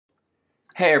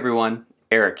Hey everyone,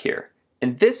 Eric here.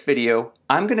 In this video,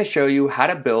 I'm going to show you how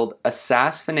to build a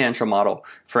SaaS financial model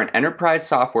for an enterprise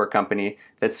software company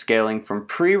that's scaling from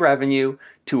pre-revenue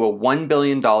to a $1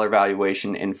 billion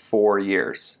valuation in 4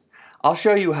 years. I'll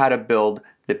show you how to build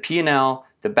the P&L,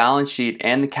 the balance sheet,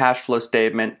 and the cash flow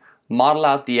statement, model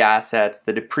out the assets,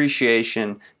 the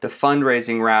depreciation, the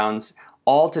fundraising rounds,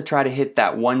 all to try to hit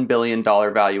that $1 billion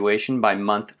valuation by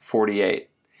month 48.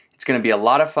 It's going to be a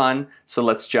lot of fun, so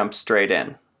let's jump straight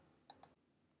in.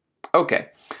 Okay,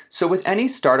 so with any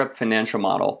startup financial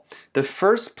model, the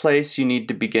first place you need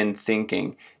to begin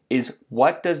thinking is,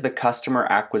 what does the customer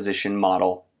acquisition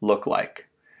model look like?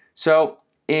 So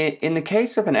in the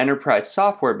case of an enterprise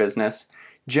software business,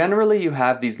 generally you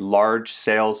have these large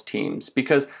sales teams,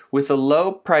 because with a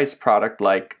low price product,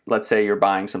 like let's say you're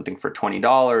buying something for $20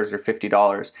 or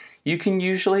 $50, you can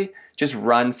usually just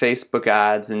run Facebook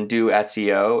ads and do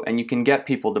SEO and you can get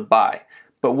people to buy.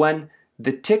 But when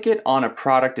the ticket on a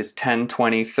product is $10,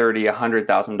 $20, $30,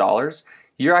 $100,000,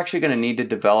 you're actually going to need to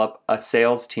develop a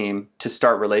sales team to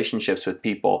start relationships with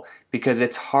people, because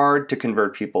it's hard to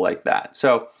convert people like that.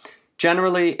 So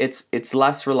generally, it's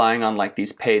less relying on like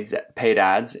these paid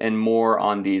ads and more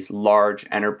on these large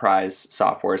enterprise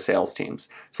software sales teams.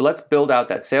 So let's build out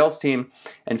that sales team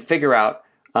and figure out,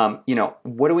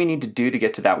 what do we need to do to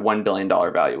get to that $1 billion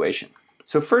valuation?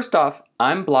 So first off,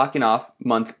 I'm blocking off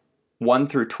month 1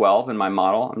 through 12 in my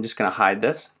model. I'm just going to hide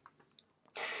this.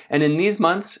 And in these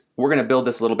months, we're going to build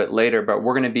this a little bit later, but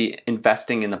we're going to be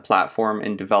investing in the platform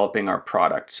and developing our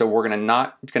product. So we're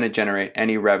not going to generate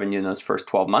any revenue in those first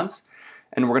 12 months.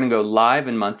 And we're going to go live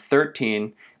in month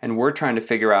 13, and we're trying to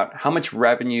figure out how much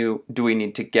revenue do we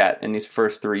need to get in these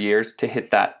first 3 years to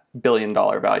hit that $1 billion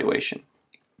valuation.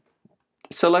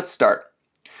 So let's start.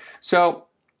 So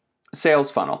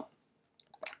sales funnel.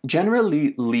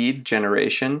 Generally, lead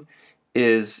generation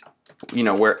is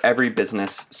where every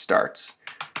business starts.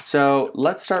 So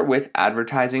let's start with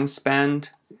advertising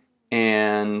spend,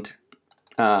 and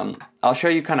I'll show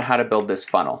you kind of how to build this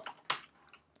funnel.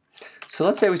 So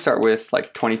let's say we start with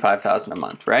like $25,000 a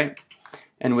month, right?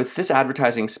 And with this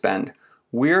advertising spend,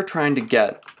 we're trying to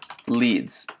get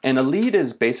leads. And a lead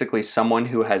is basically someone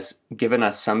who has given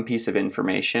us some piece of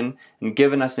information and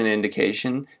given us an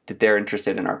indication that they're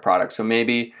interested in our product. So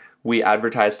maybe we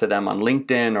advertised to them on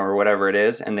LinkedIn or whatever it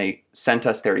is, and they sent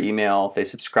us their email, they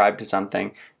subscribed to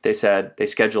something, they said they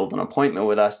scheduled an appointment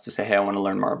with us to say, hey, I want to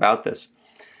learn more about this.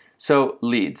 So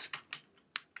leads.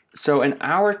 So in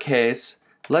our case,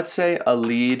 let's say a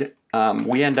lead,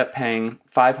 we end up paying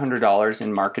 $500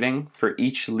 in marketing for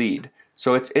each lead.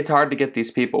 So it's hard to get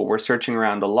these people. We're searching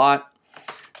around a lot,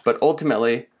 but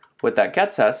ultimately what that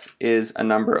gets us is a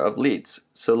number of leads.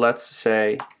 So let's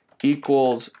say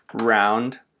equals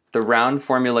round. The round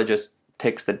formula just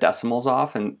takes the decimals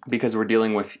off, and because we're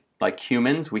dealing with like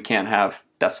humans, we can't have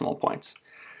decimal points.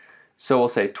 So we'll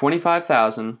say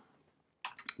 25,000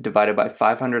 divided by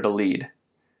 500 a lead,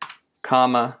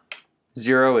 comma,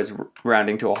 0 is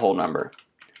rounding to a whole number.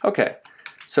 Okay,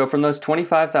 so from those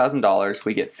 $25,000,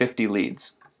 we get 50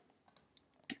 leads.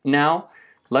 Now,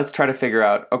 let's try to figure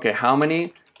out, okay, how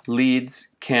many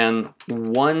leads can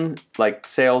one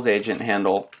sales agent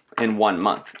handle in 1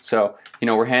 month? So,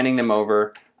 we're handing them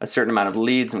over a certain amount of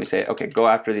leads and we say, okay, go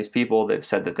after these people. They've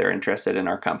said that they're interested in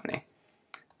our company.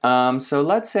 So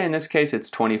let's say in this case it's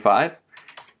 25.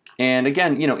 And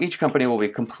again, each company will be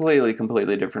completely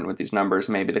different with these numbers.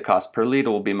 Maybe the cost per lead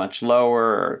will be much lower,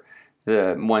 or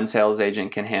the one sales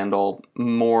agent can handle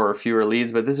more or fewer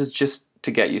leads, but this is just to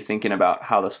get you thinking about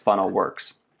how this funnel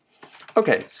works.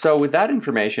 Okay, so with that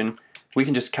information, we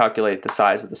can just calculate the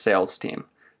size of the sales team.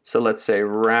 So let's say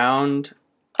round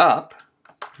up,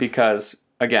 because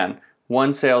again,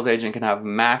 one sales agent can have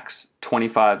max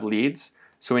 25 leads,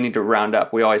 so we need to round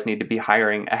up. We always need to be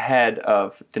hiring ahead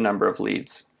of the number of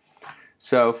leads.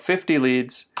 So 50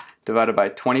 leads divided by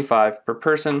 25 per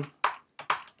person,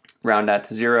 round that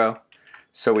to 0.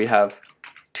 So we have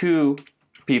 2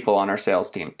 people on our sales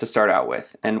team to start out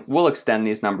with. And we'll extend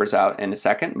these numbers out in a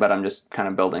second, but I'm just kind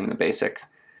of building the basic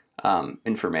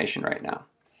information right now.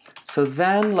 So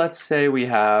then let's say we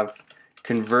have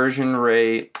conversion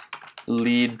rate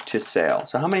lead to sale.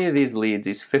 So how many of these leads,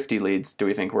 these 50 leads, do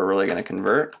we think we're really going to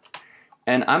convert?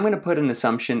 And I'm going to put an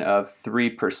assumption of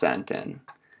 3% in.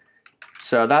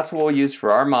 So that's what we'll use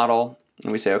for our model.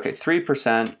 And we say, okay,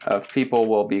 3% of people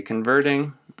will be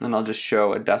converting. And I'll just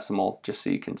show a decimal just so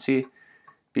you can see,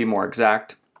 be more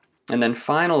exact. And then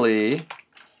finally,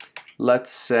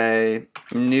 let's say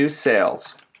new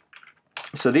sales.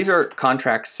 So these are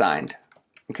contracts signed,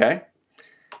 okay?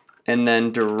 And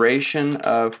then duration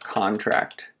of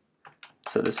contract.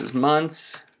 So this is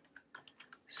months.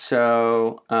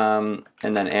 So, and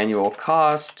then annual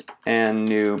cost and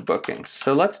new bookings.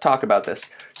 So let's talk about this.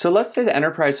 So let's say the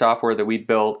enterprise software that we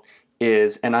built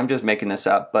is, and I'm just making this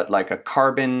up, but like a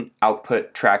carbon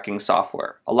output tracking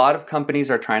software. A lot of companies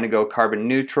are trying to go carbon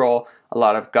neutral. A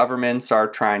lot of governments are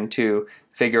trying to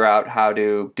figure out how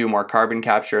to do more carbon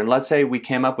capture. And let's say we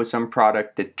came up with some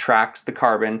product that tracks the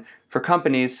carbon for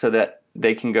companies so that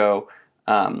they can go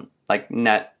like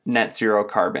net zero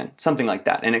carbon, something like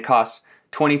that. And it costs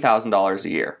 $20,000 a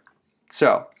year.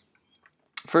 So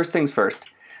first things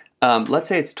first, let's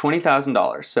say it's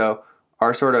 $20,000. So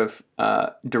our sort of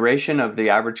duration of the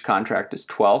average contract is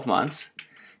 12 months.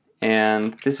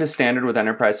 And this is standard with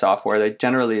enterprise software.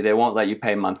 They won't let you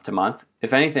pay month to month.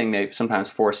 If anything, they sometimes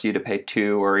force you to pay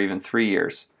 2 or even 3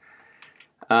 years.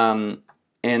 And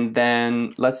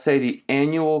then let's say the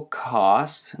annual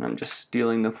cost, and I'm just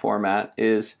stealing the format,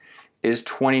 is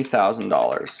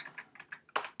 $20,000.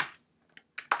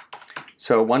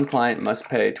 So one client must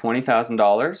pay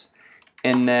 $20,000.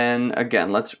 And then again,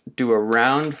 let's do a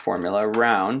round formula.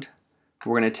 Round,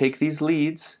 we're going to take these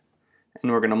leads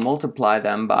and we're going to multiply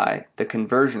them by the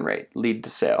conversion rate, lead to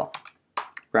sale.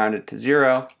 Round it to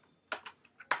 0.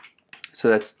 So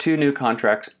that's 2 new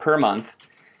contracts per month.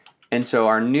 And so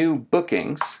our new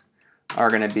bookings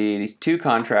are going to be these 2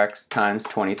 contracts times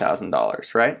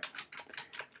 $20,000, right?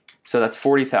 So that's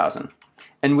 $40,000.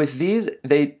 And with these,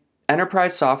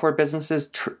 enterprise software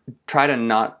businesses try to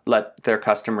not let their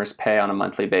customers pay on a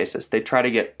monthly basis. They try to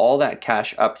get all that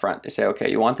cash up front. They say, okay,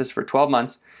 you want this for 12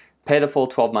 months, pay the full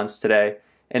 12 months today.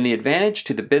 And the advantage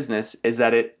to the business is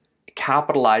that it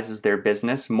capitalizes their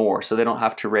business more, so they don't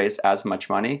have to raise as much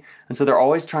money. And so they're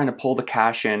always trying to pull the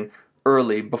cash in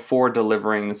early before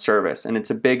delivering the service. And it's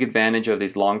a big advantage of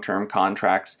these long-term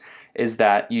contracts is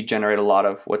that you generate a lot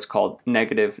of what's called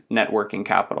negative net working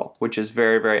capital, which is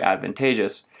very, very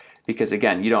advantageous because,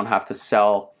 again, you don't have to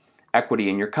sell equity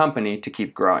in your company to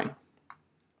keep growing.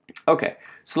 Okay,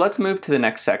 so let's move to the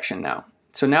next section now.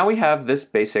 So now we have this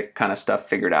basic kind of stuff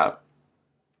figured out.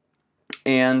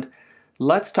 And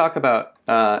let's talk about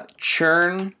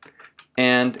churn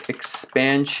and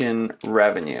expansion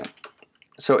revenue.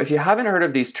 So if you haven't heard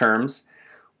of these terms,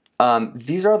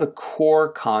 these are the core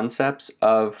concepts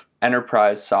of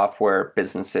enterprise software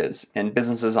businesses and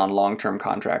businesses on long-term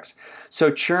contracts. So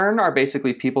churn are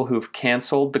basically people who've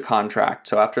canceled the contract.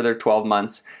 So after their 12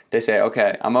 months, they say,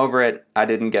 okay, I'm over it. I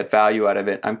didn't get value out of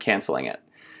it. I'm canceling it.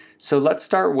 So let's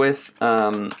start with,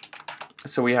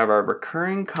 so we have our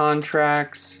recurring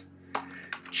contracts,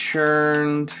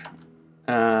 churned,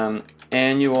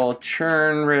 annual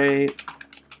churn rate,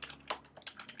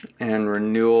 and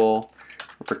renewal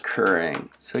recurring.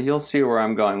 So you'll see where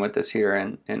I'm going with this here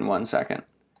in 1 second.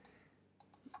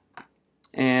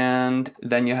 And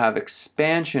then you have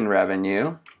expansion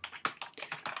revenue.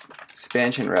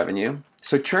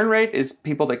 So churn rate is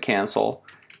people that cancel.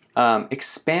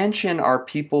 Expansion are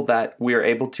people that we are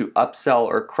able to upsell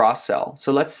or cross-sell.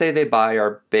 So let's say they buy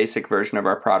our basic version of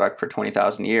our product for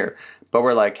 $20,000 a year, but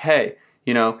we're like, hey,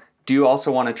 do you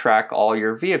also want to track all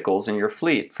your vehicles in your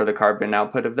fleet for the carbon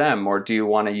output of them? Or do you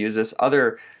want to use this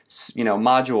other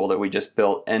module that we just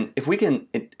built? And if we can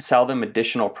sell them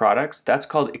additional products, that's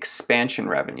called expansion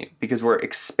revenue because we're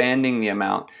expanding the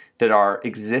amount that our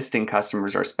existing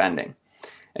customers are spending.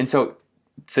 And so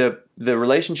the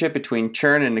relationship between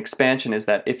churn and expansion is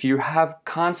that if you have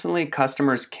constantly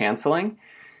customers canceling,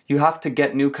 you have to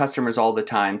get new customers all the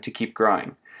time to keep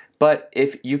growing. But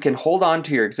if you can hold on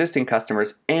to your existing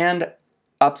customers and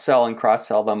upsell and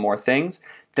cross-sell them more things,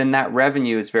 then that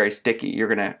revenue is very sticky. You're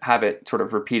going to have it sort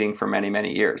of repeating for many,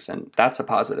 many years, and that's a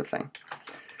positive thing.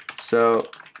 So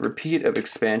repeat of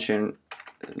expansion,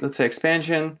 let's say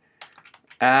expansion,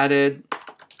 added,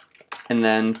 and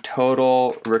then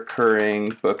total recurring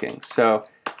bookings. So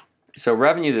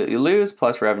revenue that you lose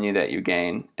plus revenue that you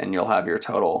gain, and you'll have your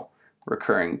total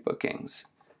recurring bookings.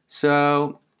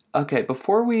 So okay,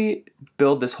 before we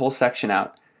build this whole section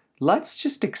out, let's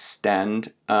just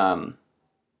extend our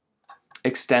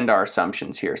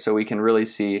assumptions here so we can really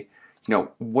see,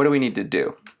 what do we need to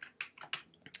do?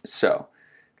 So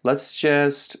let's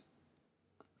just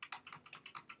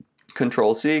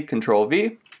Control-C,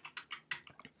 Control-V,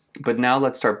 but now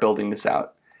let's start building this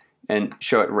out and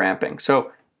show it ramping.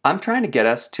 So I'm trying to get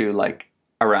us to like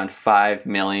around 5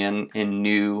 million in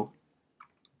new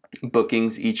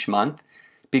bookings each month,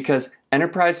 because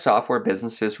enterprise software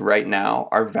businesses right now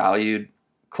are valued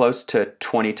close to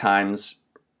 20 times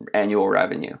annual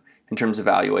revenue in terms of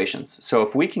valuations. So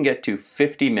if we can get to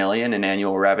 50 million in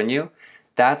annual revenue,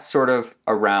 that's sort of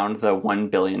around the $1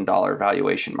 billion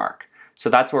valuation mark. So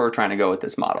that's where we're trying to go with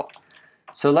this model.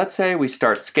 So let's say we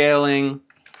start scaling.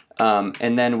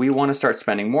 And then we want to start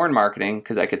spending more in marketing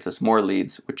because that gets us more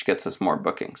leads, which gets us more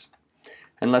bookings.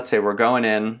 And let's say we're going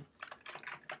in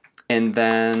and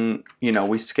then,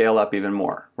 we scale up even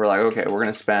more. We're like, okay, we're going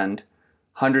to spend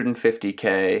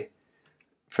 $150K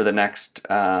for the next,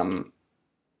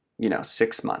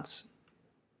 6 months.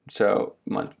 So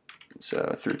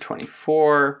through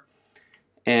 24.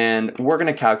 And we're going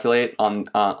to calculate on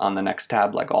the next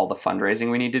tab like all the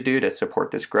fundraising we need to do to support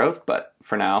this growth. But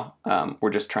for now,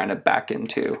 we're just trying to back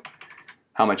into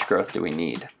how much growth do we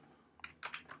need.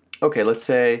 Okay, let's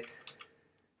say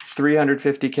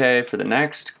 350K for the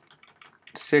next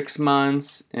 6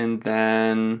 months. And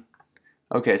then,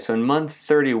 okay, so in month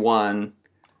 31,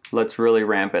 let's really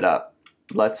ramp it up.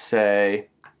 Let's say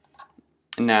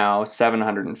now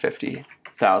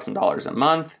 $750,000 a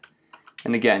month.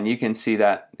 And again, you can see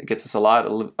that it gets us a lot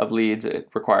of leads. It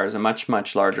requires a much,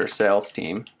 much larger sales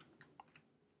team.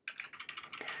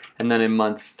 And then in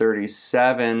month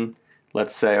 37,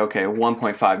 let's say, okay,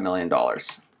 $1.5 million.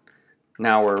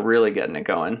 Now we're really getting it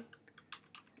going.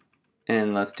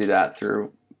 And let's do that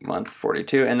through month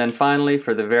 42. And then finally,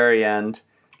 for the very end,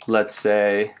 let's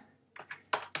say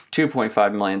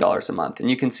 $2.5 million a month. And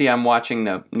you can see I'm watching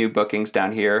the new bookings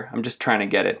down here. I'm just trying to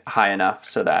get it high enough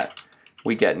so that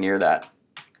we get near that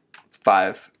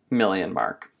 5 million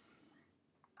mark.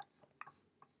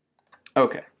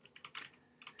 Okay.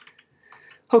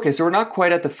 Okay, so we're not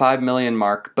quite at the 5 million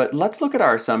mark, but let's look at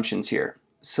our assumptions here.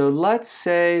 So let's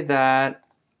say that,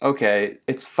 okay,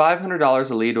 it's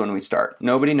 $500 a lead when we start.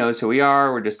 Nobody knows who we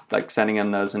are. We're just like sending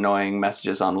them those annoying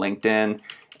messages on LinkedIn,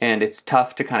 and it's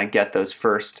tough to kind of get those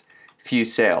first few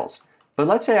sales. But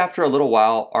let's say after a little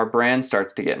while, our brand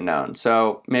starts to get known.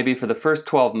 So maybe for the first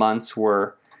 12 months,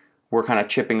 we're kind of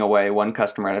chipping away one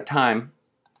customer at a time.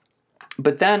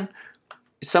 But then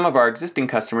some of our existing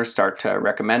customers start to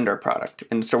recommend our product.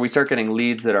 And so we start getting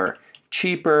leads that are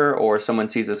cheaper, or someone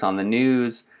sees us on the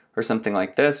news or something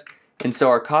like this. And so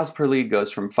our cost per lead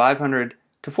goes from 500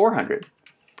 to 400.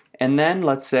 And then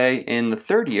let's say in the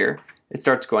third year, it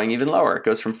starts going even lower. It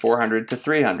goes from 400 to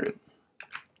 300.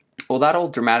 Well, that'll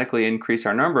dramatically increase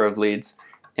our number of leads.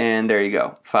 And there you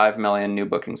go, 5 million new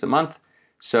bookings a month.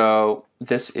 So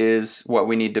this is what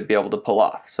we need to be able to pull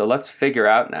off. So let's figure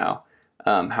out now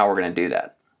how we're going to do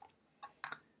that.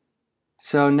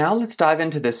 So now let's dive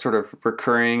into this sort of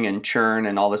recurring and churn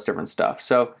and all this different stuff.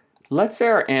 So let's say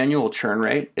our annual churn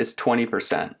rate is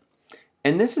 20%.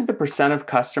 And this is the percent of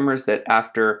customers that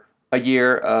after a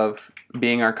year of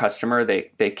being our customer,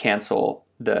 they cancel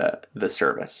the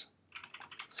service.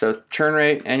 So churn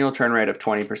rate, annual churn rate of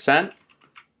 20%.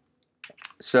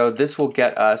 So this will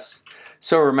get us,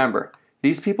 so remember,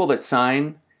 these people that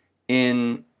sign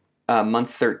in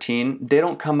month 13, they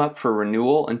don't come up for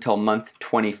renewal until month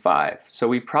 25. So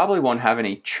we probably won't have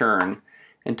any churn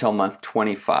until month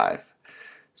 25.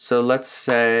 So let's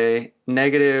say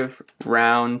negative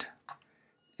round,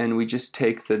 and we just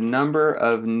take the number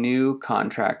of new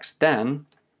contracts then,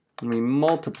 and we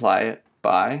multiply it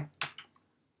by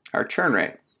our churn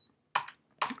rate.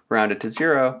 Round it to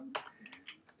 0.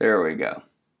 There we go.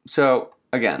 So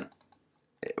again,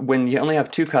 when you only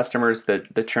have 2 customers,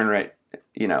 the churn rate,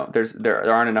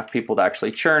 there aren't enough people to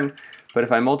actually churn. But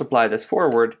if I multiply this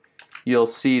forward, you'll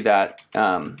see that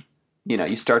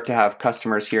you start to have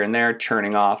customers here and there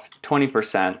churning off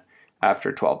 20%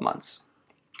 after 12 months.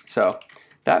 So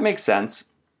that makes sense.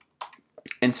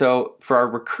 And so for our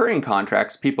recurring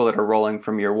contracts, people that are rolling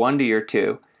from year 1 to year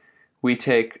 2, we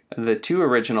take the 2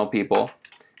 original people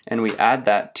and we add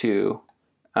that to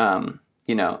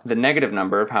the negative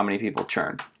number of how many people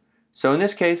churned. So in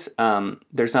this case,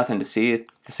 there's nothing to see.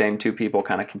 It's the same 2 people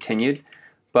kind of continued.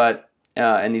 But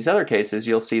in these other cases,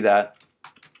 you'll see that,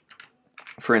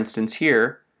 for instance,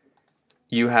 here,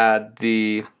 you had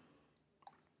the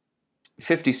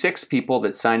 56 people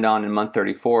that signed on in month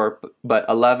 34, but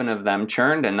 11 of them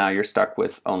churned, and now you're stuck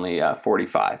with only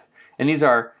 45. And these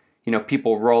are,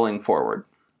 people rolling forward.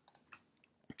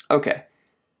 Okay,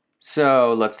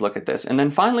 so let's look at this. And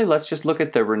then finally, let's just look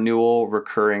at the renewal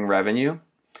recurring revenue.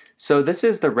 So this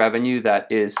is the revenue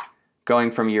that is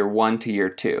going from year 1 to year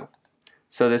 2.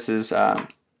 So this is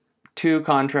 2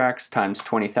 contracts times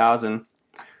 20,000.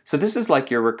 So this is like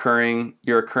your recurring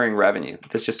revenue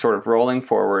that's just sort of rolling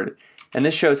forward. And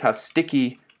this shows how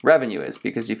sticky revenue is,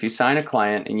 because if you sign a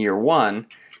client in year 1,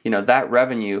 that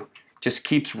revenue just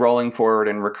keeps rolling forward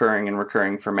and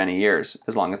recurring for many years,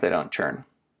 as long as they don't churn.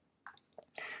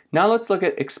 Now let's look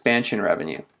at expansion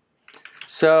revenue.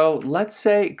 So let's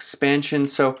say expansion,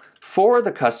 so for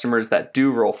the customers that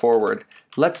do roll forward,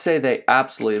 let's say they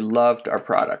absolutely loved our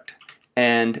product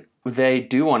and they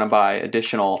do want to buy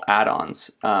additional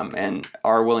add-ons and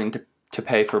are willing to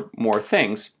pay for more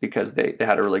things because they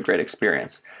had a really great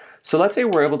experience. So let's say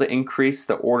we're able to increase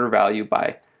the order value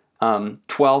by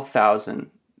 12,000,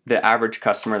 the average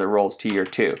customer that rolls to year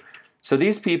 2. So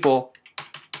these people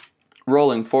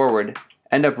rolling forward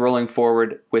end up rolling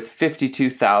forward with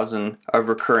 52,000 of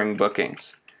recurring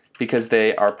bookings because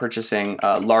they are purchasing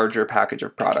a larger package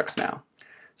of products now.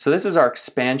 So this is our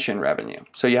expansion revenue.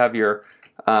 So you have your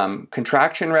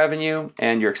contraction revenue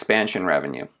and your expansion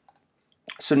revenue.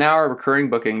 So now our recurring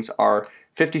bookings are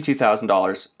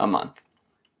 $52,000 a month.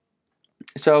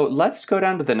 So let's go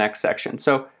down to the next section.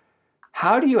 So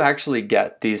how do you actually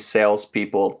get these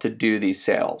salespeople to do these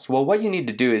sales? Well, what you need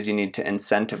to do is you need to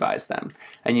incentivize them,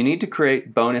 and you need to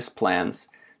create bonus plans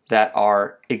that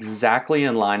are exactly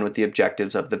in line with the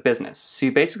objectives of the business. So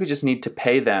you basically just need to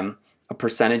pay them a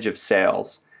percentage of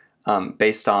sales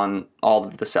based on all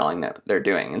of the selling that they're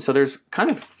doing. And so there's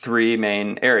kind of 3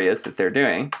 main areas that they're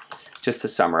doing, just to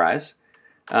summarize.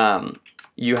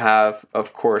 You have,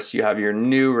 of course, you have your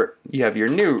new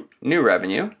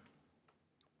revenue,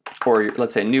 or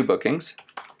let's say new bookings,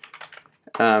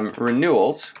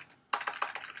 renewals,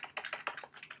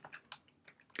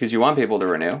 because you want people to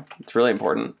renew. It's really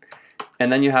important.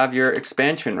 And then you have your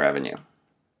expansion revenue.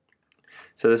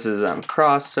 So this is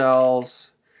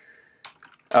cross-sells,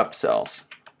 upsells,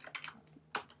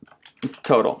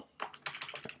 total.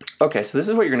 Okay, so this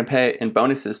is what you're going to pay in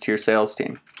bonuses to your sales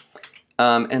team.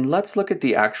 And let's look at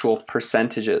the actual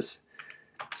percentages.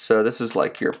 So this is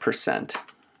like your percent.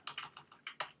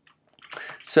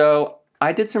 So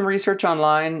I did some research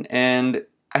online, and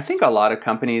I think a lot of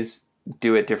companies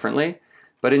do it differently.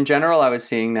 But in general, I was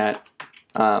seeing that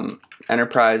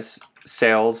enterprise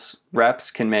sales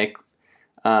reps can make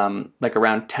like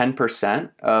around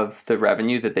 10% of the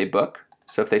revenue that they book.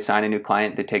 So if they sign a new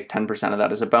client, they take 10% of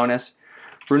that as a bonus.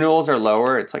 Renewals are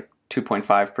lower. It's like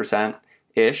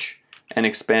 2.5%-ish. And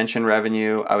expansion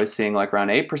revenue, I was seeing like around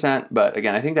 8%. But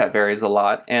again, I think that varies a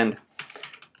lot. And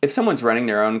if someone's running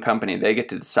their own company, they get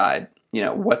to decide,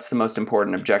 what's the most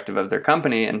important objective of their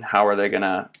company and how are they going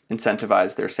to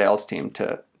incentivize their sales team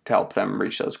to help them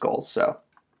reach those goals. So,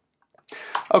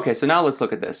 okay, so now let's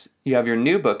look at this. You have your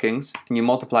new bookings and you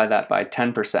multiply that by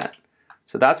 10%.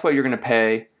 So that's what you're going to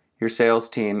pay your sales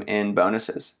team in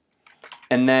bonuses.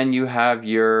 And then you have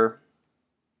your,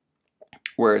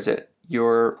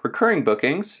 your recurring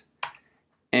bookings,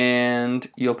 and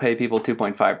you'll pay people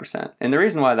 2.5%. And the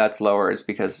reason why that's lower is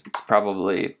because it's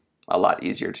probably a lot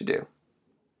easier to do.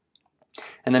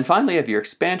 And then finally, you have your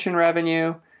expansion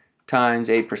revenue times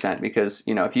 8%, because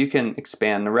if you can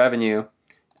expand the revenue,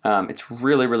 it's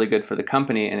really, really good for the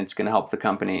company, and it's going to help the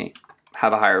company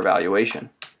have a higher valuation.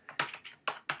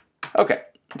 Okay,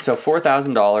 so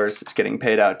 $4,000 is getting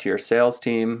paid out to your sales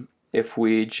team. If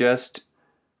we just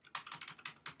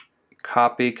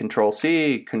copy,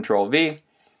 Control-C, Control-V,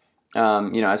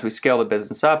 as we scale the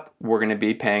business up, we're going to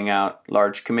be paying out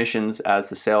large commissions as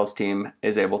the sales team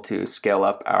is able to scale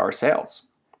up our sales.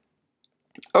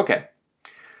 Okay,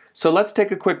 so let's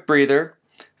take a quick breather.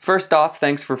 First off,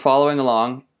 thanks for following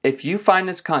along. If you find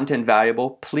this content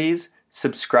valuable, please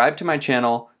subscribe to my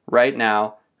channel right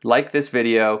now, like this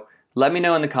video. Let me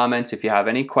know in the comments if you have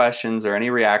any questions or any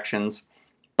reactions.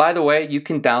 By the way, you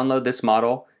can download this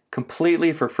model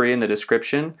completely for free in the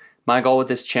description. My goal with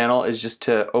this channel is just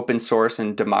to open source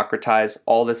and democratize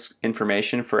all this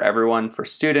information for everyone, for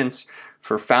students,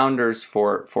 for founders,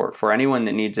 for anyone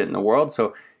that needs it in the world.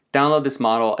 So download this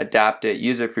model, adapt it,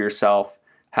 use it for yourself,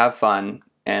 have fun,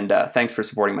 and thanks for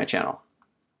supporting my channel.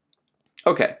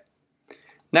 Okay,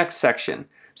 next section.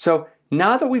 So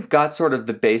now that we've got sort of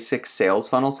the basic sales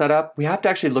funnel set up, we have to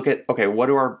actually look at, okay, what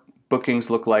do our bookings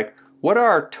look like? What are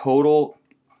our total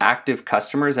active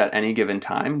customers at any given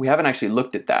time? We haven't actually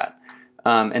looked at that.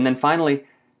 And then finally,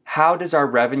 how does our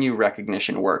revenue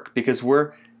recognition work? Because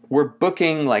we're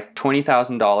booking like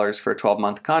 $20,000 for a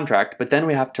 12-month contract, but then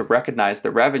we have to recognize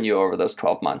the revenue over those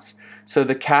 12 months. So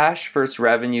the cash versus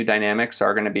revenue dynamics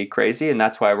are going to be crazy, and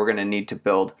that's why we're going to need to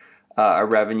build a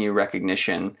revenue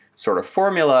recognition sort of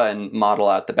formula and model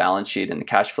out the balance sheet and the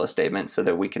cash flow statement so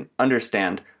that we can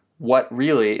understand what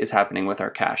really is happening with our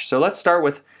cash. So let's start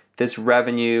with this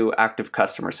revenue active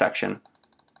customer section.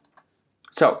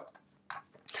 So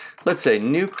let's say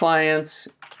new clients,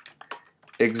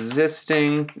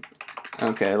 existing,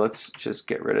 okay, let's just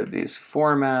get rid of these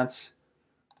formats,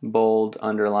 bold,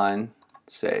 underline,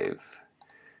 save.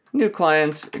 New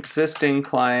clients, existing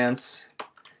clients,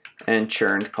 and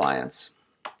churned clients.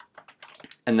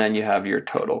 And then you have your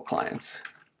total clients.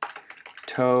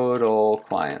 Total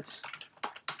clients.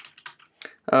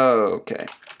 Okay.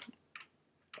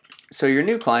 So your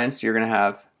new clients, you're going to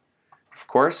have, of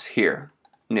course, here,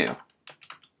 new.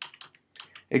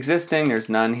 Existing, there's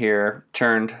none here.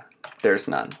 Churned, there's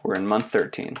none. We're in month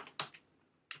 13.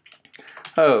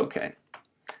 Okay,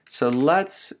 so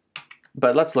let's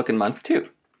look in month 2.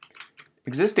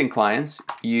 Existing clients,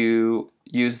 you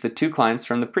use the 2 clients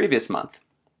from the previous month.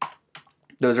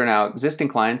 Those are now existing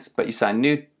clients, but you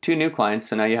signed 2 new clients,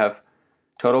 so now you have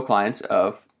total clients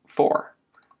of 4,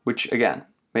 which again,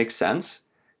 makes sense.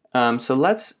 So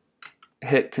let's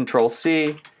hit Control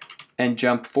C and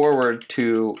jump forward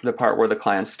to the part where the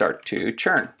clients start to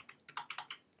churn.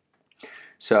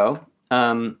 So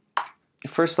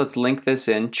first let's link this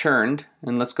in churned,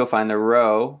 and let's go find the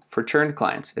row for churned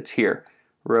clients. It's here,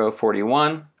 row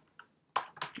 41.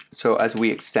 So as we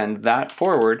extend that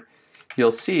forward,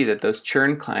 you'll see that those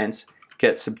churned clients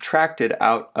get subtracted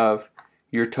out of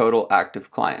your total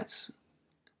active clients.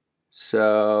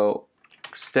 So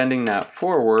extending that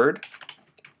forward,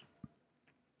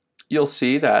 you'll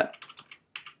see that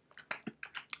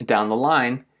down the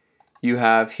line, you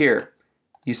have here,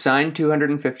 you signed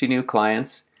 250 new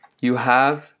clients, you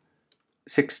have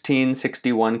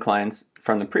 1661 clients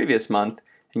from the previous month,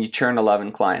 and you churn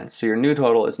 11 clients. So your new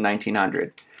total is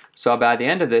 1900. So by the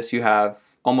end of this, you have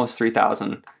almost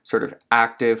 3,000 sort of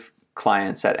active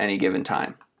clients at any given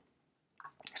time.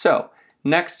 So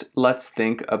next, let's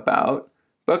think about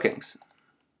bookings.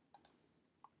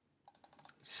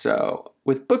 So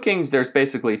with bookings, there's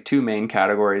basically 2 main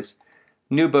categories,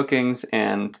 new bookings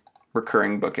and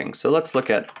recurring bookings. So let's look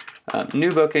at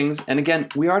new bookings. And again,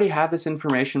 we already have this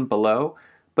information below,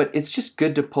 but it's just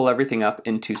good to pull everything up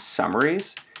into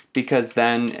summaries, because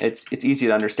then it's easy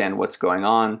to understand what's going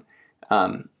on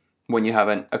when you have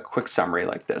a quick summary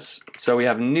like this. So we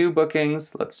have new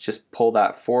bookings. Let's just pull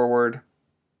that forward.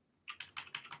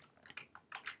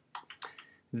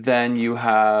 Then you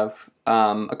have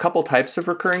a couple types of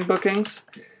recurring bookings.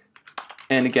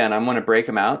 And again, I'm going to break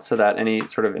them out so that any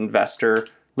sort of investor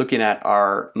looking at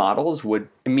our models would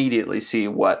immediately see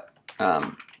what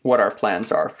our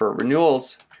plans are for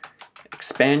renewals,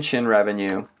 expansion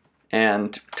revenue,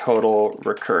 and total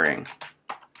recurring.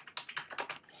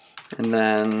 And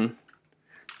then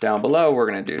down below,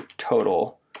 we're going to do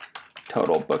total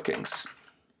bookings.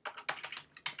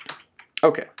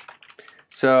 Okay,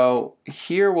 so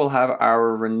here we'll have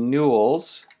our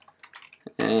renewals,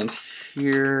 and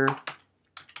here,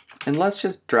 and let's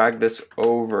just drag this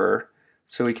over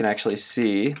so we can actually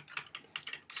see.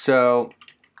 So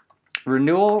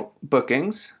renewal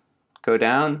bookings, go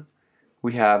down.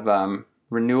 We have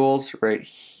renewals right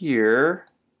here.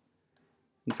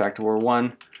 In fact, we're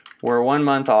one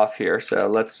month off here, so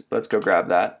let's go grab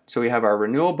that. So we have our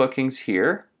renewal bookings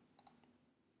here,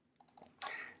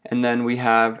 and then we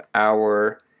have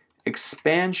our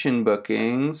expansion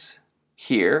bookings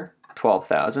here,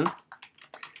 12,000.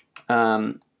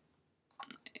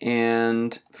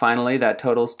 And finally, that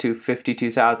totals to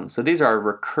 52,000. So these are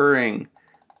recurring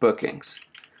bookings.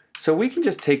 So we can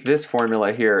just take this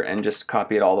formula here and just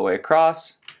copy it all the way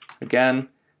across. Again,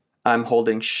 I'm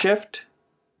holding Shift,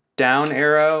 down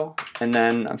arrow, and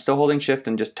then I'm still holding Shift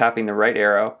and just tapping the right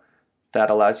arrow. That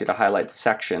allows you to highlight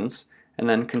sections, and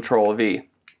then Control V.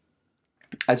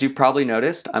 As you probably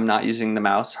noticed, I'm not using the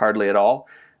mouse hardly at all.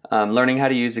 Learning how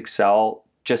to use Excel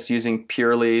just using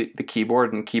purely the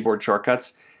keyboard and keyboard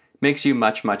shortcuts makes you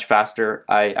much, much faster.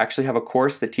 I actually have a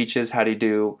course that teaches how to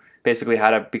do, basically how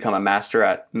to become a master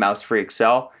at mouse-free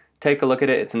Excel. Take a look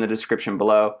at it, it's in the description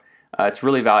below. It's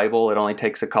really valuable. It only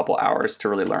takes a couple hours to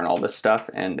really learn all this stuff,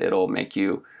 and it'll make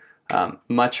you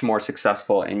much more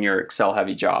successful in your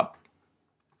Excel-heavy job.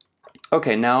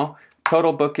 Okay, now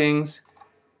total bookings,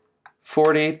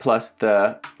 40 plus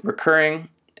the recurring,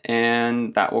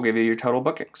 and that will give you your total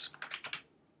bookings.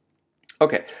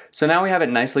 Okay, so now we have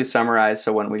it nicely summarized,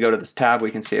 so when we go to this tab,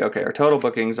 we can see, okay, our total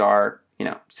bookings are,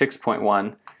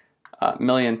 6.1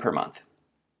 million per month.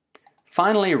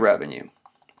 Finally, revenue.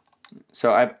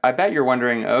 So I bet you're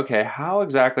wondering, okay, how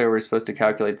exactly are we supposed to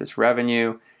calculate this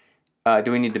revenue?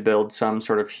 Do we need to build some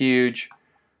sort of huge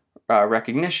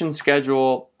recognition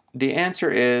schedule? The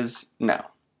answer is no.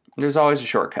 There's always a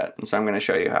shortcut, and so I'm going to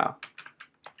show you how.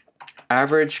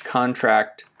 Average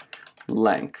contract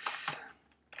length.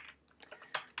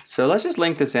 So let's just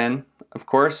link this in. Of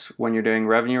course, when you're doing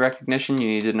revenue recognition, you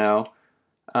need to know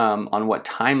on what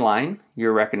timeline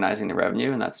you're recognizing the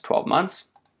revenue, and that's 12 months.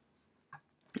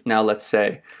 Now let's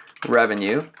say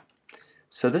revenue.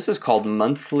 So this is called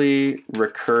monthly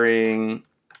recurring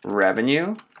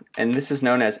revenue, and this is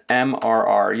known as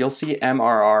MRR. You'll see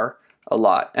MRR a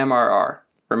lot. MRR.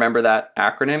 Remember that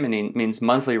acronym? It means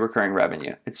monthly recurring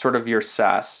revenue. It's sort of your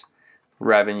SaaS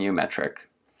revenue metric.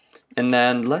 And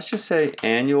then let's just say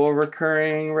annual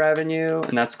recurring revenue,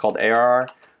 and that's called ARR.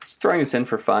 Just throwing this in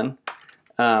for fun.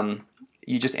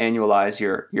 You just annualize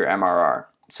your MRR.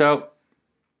 So,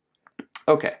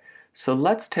 okay, so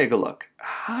let's take a look.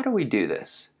 How do we do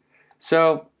this?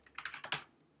 So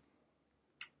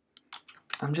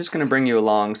I'm just going to bring you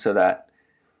along so that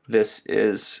this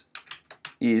is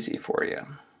easy for you.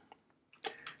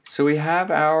 So we have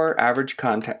our average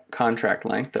contract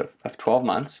length of 12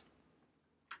 months.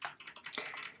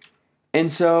 And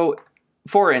so,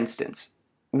 for instance,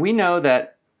 we know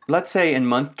that, let's say in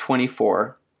month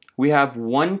 24, we have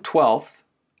 1/12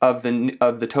 of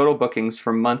the total bookings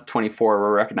from month 24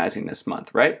 we're recognizing this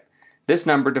month, right? This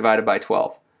number divided by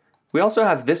 12. We also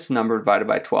have this number divided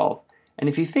by 12. And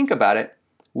if you think about it,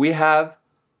 we have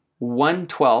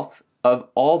 1/12 of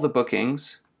all the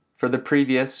bookings for the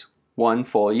previous one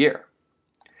full year.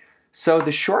 So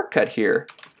the shortcut here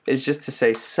is just to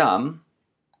say sum,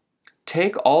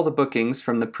 take all the bookings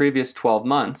from the previous 12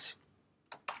 months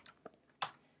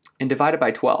and divide it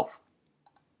by 12.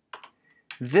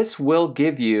 This will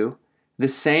give you the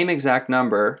same exact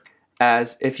number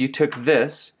as if you took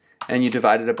this and you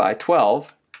divided it by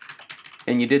 12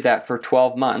 and you did that for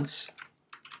 12 months.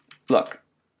 Look,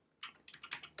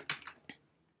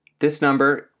 this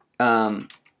number,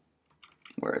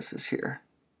 where is this here?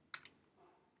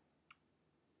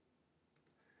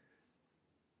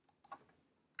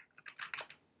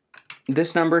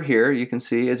 This number here, you can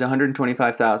see, is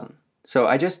 125,000. So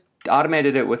I just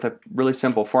automated it with a really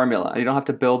simple formula. You don't have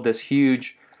to build this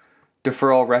huge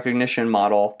deferral recognition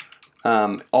model.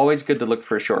 Always good to look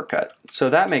for a shortcut. So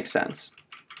that makes sense.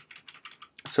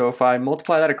 So if I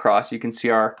multiply that across, you can see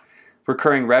our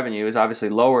recurring revenue is obviously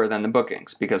lower than the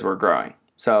bookings because we're growing.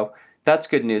 So that's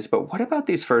good news. But what about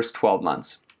these first 12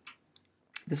 months?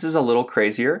 This is a little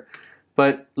crazier,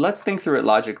 but let's think through it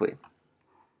logically.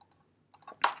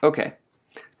 Okay,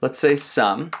 let's say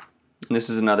sum, and this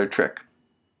is another trick.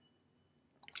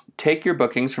 Take your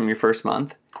bookings from your first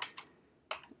month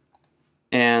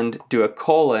and do a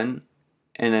colon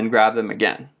and then grab them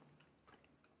again.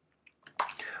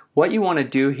 What you want to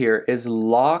do here is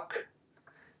lock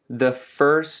the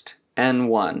first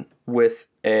N1 with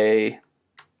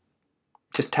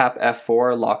just tap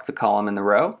F4, lock the column in the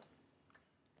row,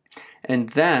 and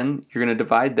then you're going to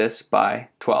divide this by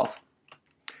 12.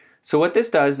 So what this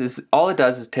does is, all it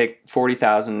does is take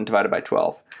 40,000 divided by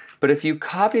 12. But if you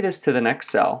copy this to the next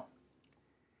cell,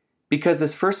 because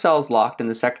this first cell is locked and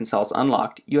the second cell is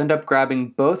unlocked, you end up grabbing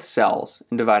both cells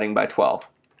and dividing by 12.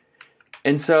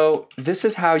 And so this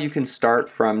is how you can start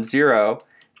from 0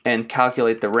 and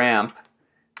calculate the ramp.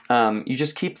 You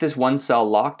just keep this one cell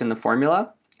locked in the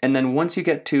formula, and then once you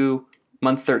get to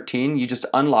month 13, you just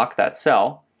unlock that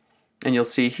cell, and you'll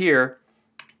see here,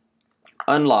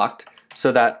 unlocked,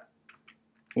 so that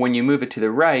when you move it to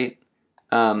the right,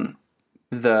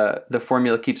 the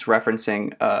formula keeps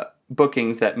referencing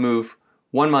bookings that move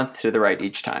 1 month to the right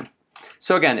each time.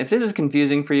 So again, if this is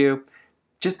confusing for you,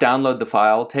 just download the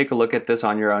file, take a look at this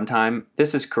on your own time.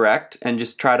 This is correct, and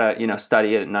just try to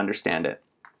study it and understand it.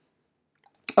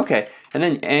 Okay, and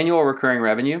then annual recurring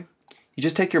revenue. You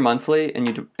just take your monthly and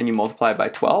you multiply it by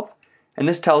 12, and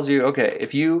this tells you, okay,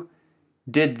 if you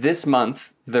did this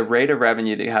month the rate of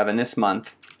revenue that you have in this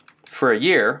month for a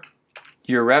year,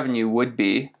 your revenue would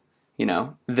be,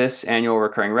 this annual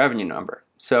recurring revenue number.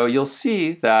 So you'll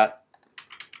see that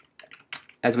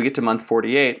as we get to month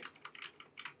 48,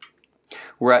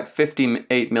 we're at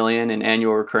 58 million in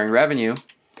annual recurring revenue.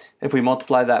 If we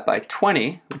multiply that by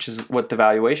 20, which is what the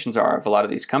valuations are of a lot of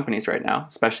these companies right now,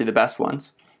 especially the best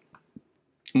ones,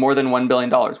 more than $1 billion,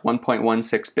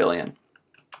 1.16 billion.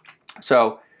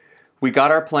 So we got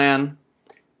our plan,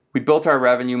 we built our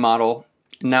revenue model.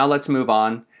 Now let's move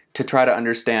on to try to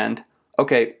understand,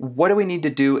 okay, what do we need to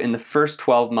do in the first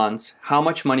 12 months? How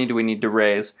much money do we need to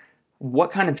raise?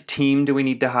 What kind of team do we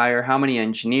need to hire? How many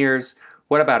engineers?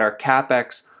 What about our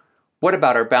CapEx? What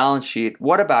about our balance sheet?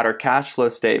 What about our cash flow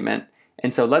statement?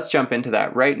 And so let's jump into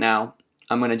that right now.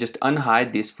 I'm going to just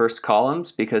unhide these first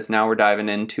columns because now we're diving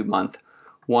into month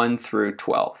 1 through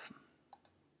 12.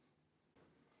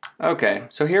 Okay,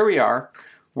 so here we are.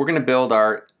 We're going to build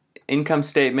our income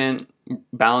statement,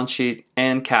 balance sheet,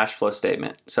 and cash flow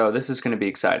statement. So this is going to be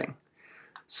exciting.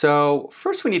 So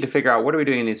first we need to figure out, what are we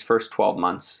doing in these first 12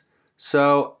 months?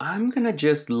 So I'm going to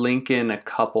just link in a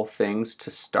couple things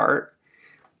to start.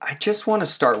 I just want to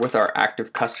start with our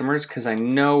active customers because I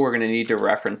know we're going to need to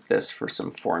reference this for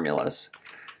some formulas.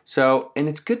 So, and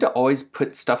it's good to always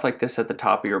put stuff like this at the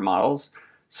top of your models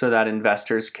so that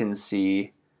investors can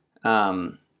see,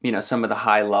 some of the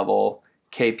high level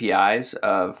KPIs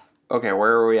of, okay,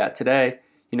 where are we at today?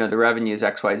 the revenue is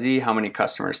XYZ, how many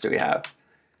customers do we have?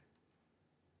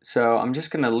 So I'm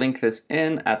just going to link this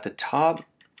in at the top,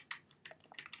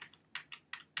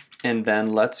 and then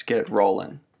let's get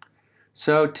rolling.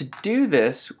 So to do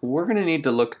this, we're going to need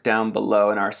to look down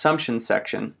below in our assumptions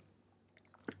section,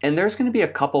 and there's going to be a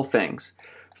couple things.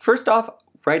 First off,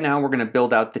 right now we're going to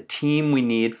build out the team we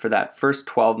need for that first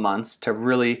 12 months to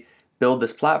really build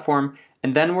this platform,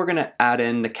 and then we're going to add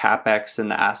in the CapEx and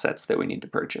the assets that we need to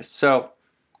purchase. So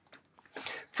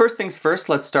first things first,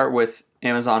 let's start with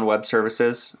Amazon Web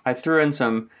Services. I threw in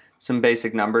some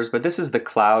basic numbers, but this is the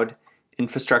cloud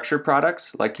infrastructure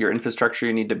products, like your infrastructure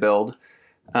you need to build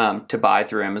to buy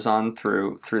through Amazon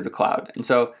through the cloud. And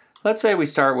so let's say we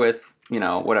start with,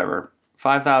 whatever,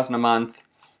 $5,000 a month,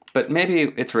 but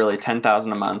maybe it's really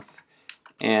 $10,000 a month,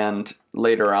 and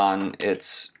later on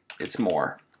it's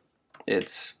more.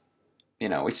 It's,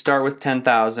 we start with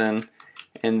 10,000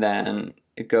 and then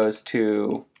it goes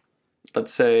to,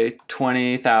 let's say,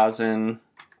 20,000.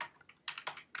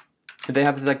 They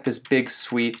have like this big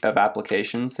suite of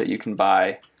applications that you can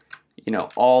buy,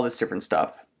 all this different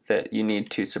stuff that you need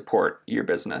to support your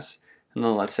business. And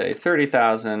then let's say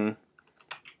 30,000.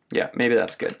 Yeah, maybe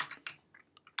that's good.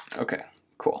 Okay,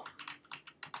 cool.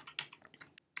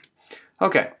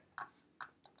 Okay.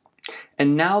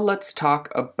 And now let's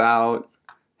talk about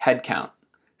headcount.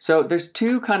 So there's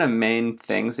two kind of main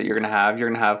things that you're going to have. You're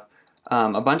going to have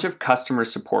a bunch of customer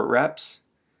support reps,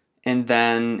 and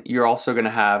then you're also going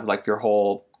to have like your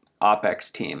whole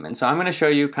OpEx team. And so I'm going to show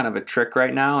you kind of a trick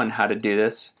right now on how to do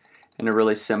this in a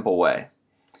really simple way.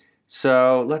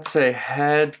 So let's say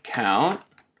head count.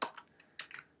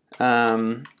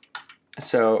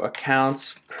 So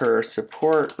accounts per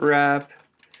support rep,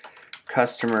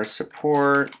 customer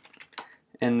support,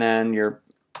 and then your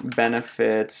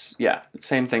benefits. Yeah,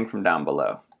 same thing from down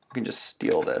below. You can just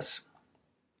steal this.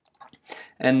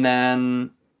 And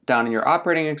then down in your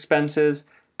operating expenses,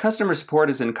 customer support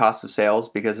is in cost of sales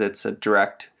because it's a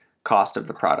direct cost of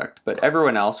the product, but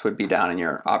everyone else would be down in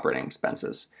your operating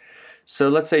expenses. So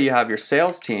let's say you have your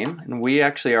sales team, and we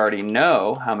actually already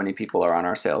know how many people are on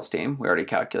our sales team. We already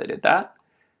calculated that.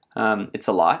 It's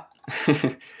a lot.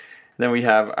 Then we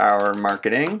have our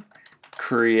marketing,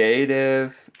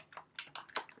 creative,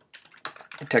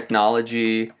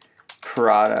 technology,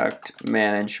 product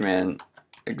management,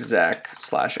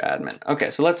 exec/admin. Okay,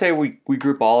 so let's say we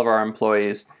group all of our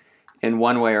employees in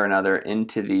one way or another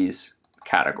into these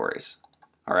categories.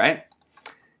 All right.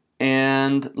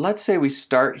 And let's say we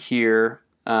start here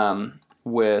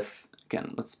with,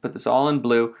 again, let's put this all in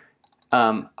blue.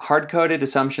 Hard-coded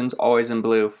assumptions always in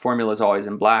blue, formulas always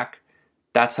in black.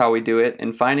 That's how we do it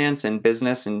in finance and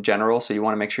business in general, so you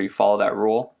want to make sure you follow that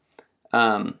rule.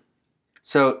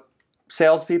 So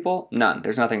salespeople, none.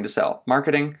 There's nothing to sell.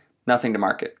 Marketing, nothing to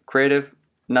market. Creative,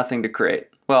 nothing to create.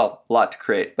 Well, a lot to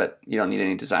create, but you don't need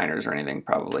any designers or anything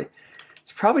probably.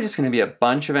 It's probably just going to be a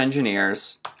bunch of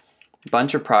engineers, a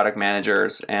bunch of product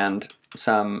managers, and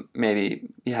maybe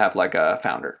you have like a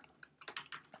founder.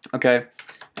 Okay,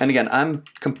 and again, I'm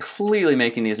completely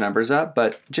making these numbers up,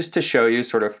 but just to show you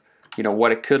sort of,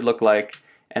 what it could look like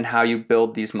and how you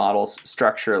build these models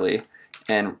structurally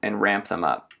and ramp them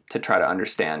up to try to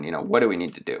understand, what do we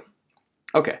need to do?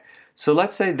 Okay, so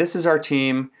let's say this is our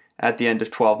team at the end of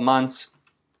 12 months,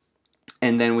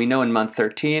 and then we know in month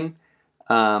 13,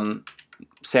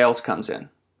 sales comes in.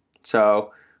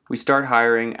 So we start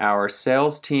hiring our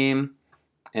sales team.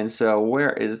 And so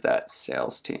where is that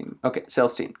sales team? Okay,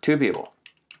 sales team, 2 people.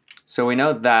 So we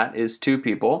know that is 2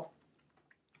 people.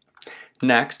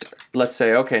 Next, let's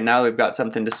say, okay, now we've got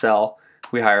something to sell.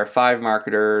 We hire 5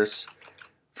 marketers,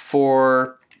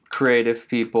 4 creative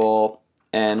people,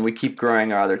 and we keep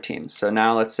growing our other teams. So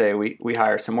now let's say we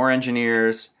hire some more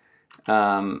engineers,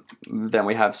 then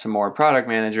we have some more product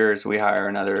managers, we hire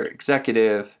another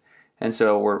executive, and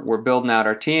so we're building out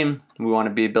our team. We want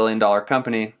to be a $1 billion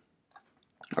company.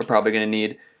 We're probably going to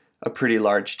need a pretty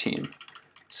large team.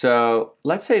 So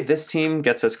let's say this team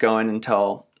gets us going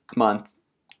until month,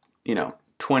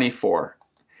 24.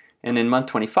 And in month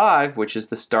 25, which is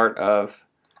the start of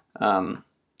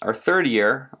our third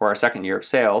year or our second year of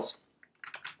sales,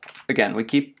 again, we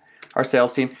keep our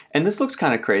sales team. And this looks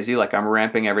kind of crazy, like I'm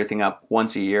ramping everything up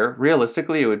once a year.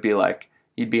 Realistically, it would be like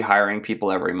you'd be hiring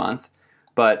people every month.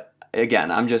 But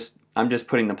again, I'm just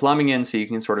putting the plumbing in so you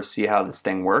can sort of see how this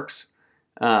thing works.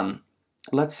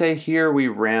 Let's say here we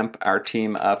ramp our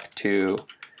team up to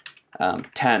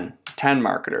 10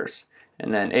 marketers,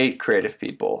 and then 8 creative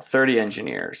people, 30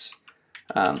 engineers,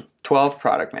 12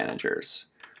 product managers,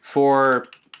 4,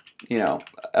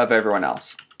 of everyone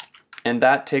else. And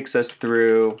that takes us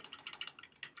through,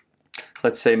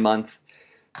 let's say month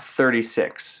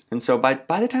 36. And so by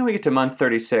the time we get to month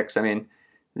 36, I mean,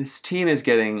 this team is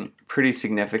getting pretty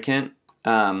significant.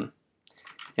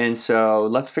 And so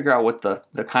let's figure out what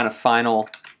the kind of final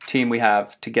team we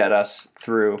have to get us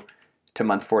through to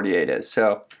month 48 is.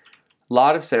 So a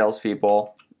lot of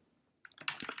salespeople.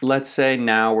 Let's say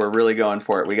now we're really going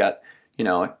for it. We got,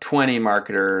 20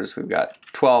 marketers, we've got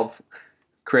 12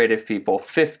 creative people,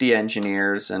 50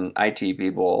 engineers and IT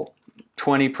people,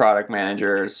 20 product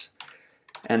managers,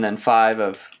 and then 5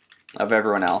 of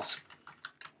everyone else.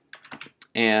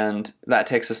 And that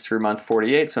takes us through month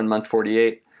 48. So in month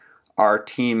 48, our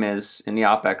team is, in the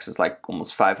OpEx, is like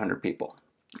almost 500 people.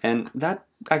 And that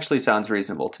actually sounds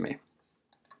reasonable to me.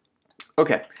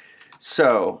 Okay,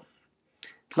 so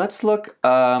let's look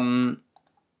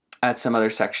at some other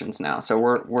sections now. So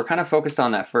we're kind of focused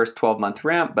on that first 12-month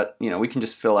ramp, but we can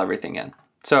just fill everything in.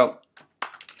 So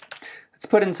let's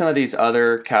put in some of these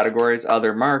other categories: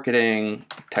 other marketing,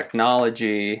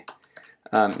 technology,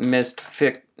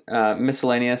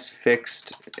 miscellaneous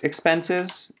fixed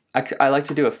expenses. I like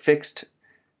to do a fixed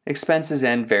expenses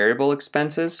and variable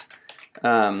expenses.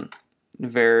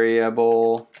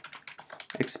 Variable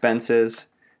expenses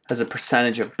as a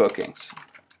percentage of bookings,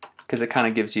 because it kind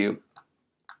of gives you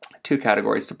 2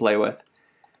 categories to play with.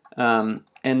 And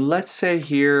let's say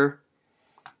here,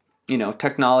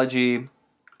 technology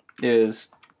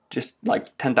is just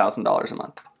like $10,000 a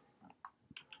month.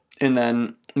 And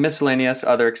then miscellaneous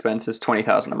other expenses,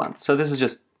 $20,000 a month. So this is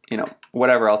just,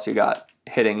 whatever else you got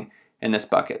hitting in this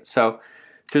bucket. So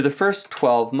through the first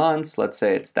 12 months, let's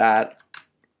say it's that.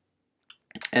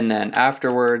 And then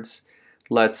afterwards,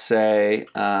 let's say,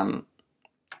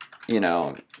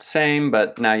 same,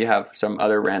 but now you have some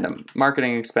other random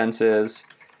marketing expenses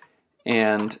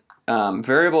and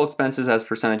variable expenses as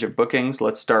percentage of bookings.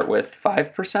 Let's start with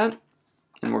 5%,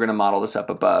 and we're going to model this up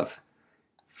above.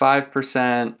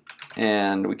 5%,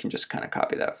 and we can just kind of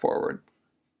copy that forward.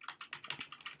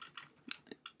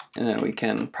 And then we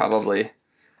can probably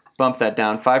bump that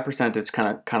down. 5% is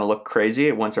kind of look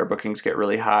crazy once our bookings get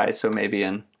really high. So maybe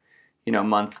in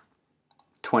month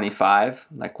 25,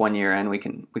 like 1 year in, we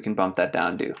can bump that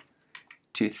down to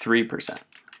 3%.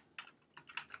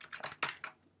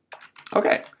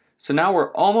 Okay, so now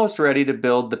we're almost ready to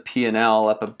build the P&L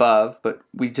up above, but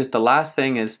the last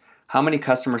thing is, how many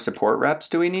customer support reps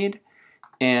do we need?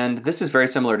 And this is very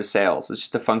similar to sales. It's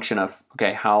just a function of,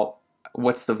 okay,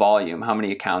 what's the volume? How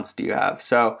many accounts do you have?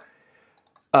 So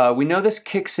we know this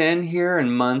kicks in here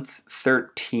in month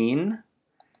 13.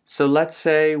 So let's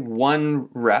say one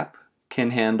rep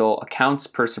can handle, accounts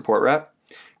per support rep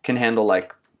can handle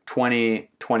like 20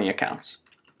 accounts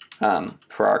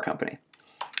for our company.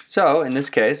 So in this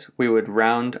case, we would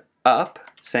round up,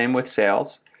 same with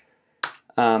sales,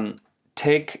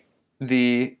 take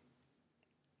the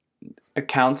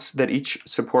accounts that each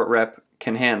support rep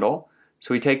can handle.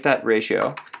 So we take that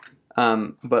ratio,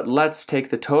 but let's take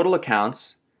the total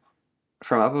accounts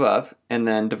from up above and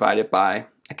then divide it by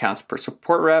accounts per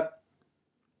support rep,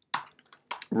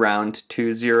 round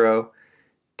to 0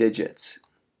 digits.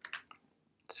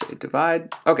 Say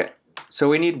divide. Okay, so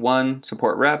we need 1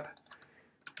 support rep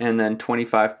and then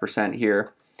 25%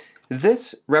 here.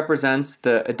 This represents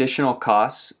the additional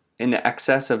costs in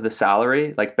excess of the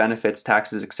salary, like benefits,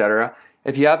 taxes, etc.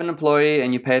 If you have an employee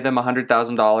and you pay them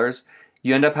 $100,000,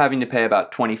 you end up having to pay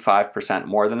about 25%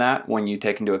 more than that when you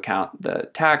take into account the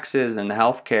taxes and the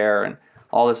healthcare and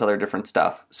all this other different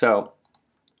stuff. So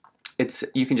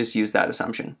you can just use that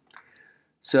assumption.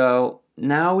 So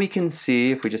now we can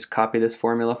see, if we just copy this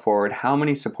formula forward, how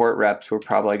many support reps we're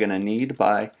probably going to need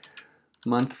by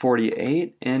month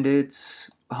 48, and it's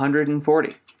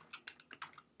 140.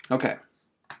 Okay.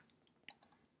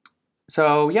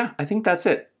 So yeah, I think that's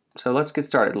it. So let's get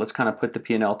started. Let's kind of put the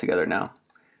P&L together now.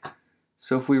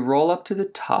 So if we roll up to the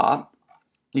top,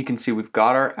 you can see we've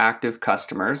got our active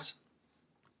customers.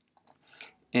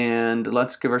 And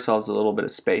let's give ourselves a little bit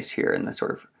of space here in the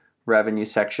sort of revenue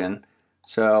section.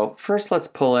 So first let's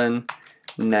pull in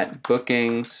net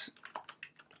bookings.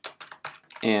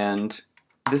 And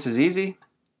this is easy.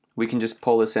 We can just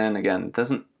pull this in. Again, it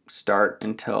doesn't start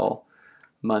until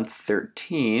month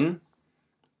 13,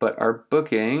 but our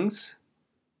bookings,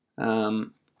 we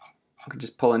can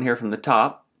just pull in here from the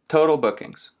top. Total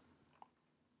bookings,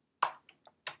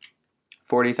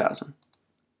 40,000.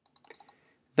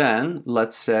 Then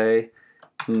let's say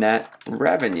net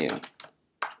revenue,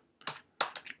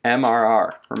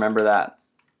 MRR, remember that.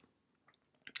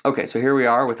 Okay, so here we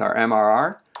are with our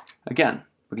MRR. Again,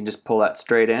 we can just pull that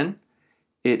straight in.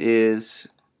 It is,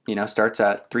 starts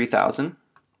at 3,000.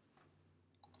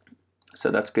 So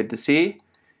that's good to see.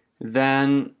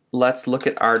 Then let's look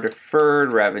at our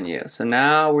deferred revenue. So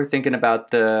now we're thinking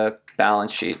about the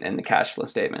balance sheet and the cash flow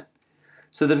statement.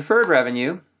 So the deferred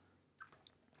revenue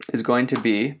is going to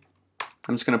be,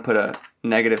 I'm just going to put a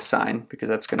negative sign because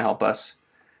that's going to help us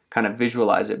kind of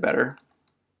visualize it better.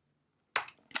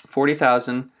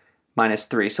 40,000 minus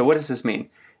 3. So what does this mean?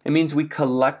 It means we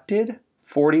collected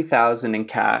 40,000 in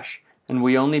cash and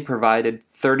we only provided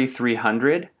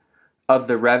 3,300 of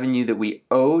the revenue that we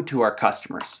owe to our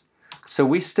customers. So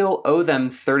we still owe them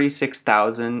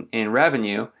 36,000 in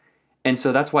revenue, and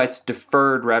so that's why it's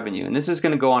deferred revenue. And this is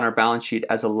going to go on our balance sheet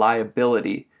as a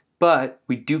liability, but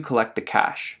we do collect the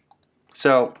cash.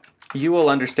 So you will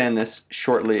understand this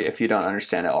shortly if you don't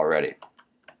understand it already.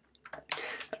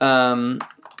 And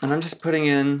I'm just putting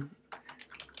in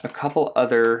a couple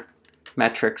other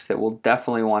metrics that we'll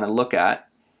definitely want to look at.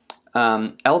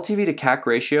 LTV to CAC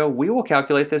ratio, we will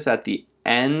calculate this at the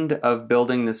end of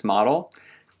building this model.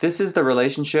 This is the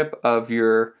relationship of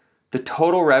the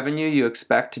total revenue you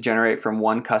expect to generate from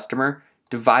one customer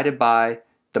divided by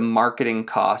the marketing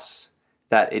costs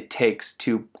that it takes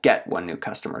to get one new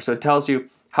customer. So it tells you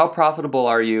how profitable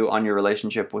are you on your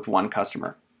relationship with one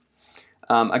customer.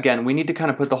 Again, we need to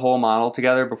kind of put the whole model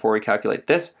together before we calculate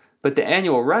this, but the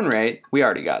annual run rate, we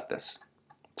already got this.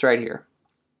 It's right here.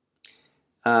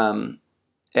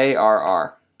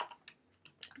 ARR.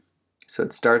 So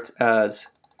it starts as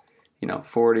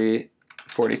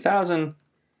 40,000,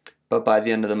 but by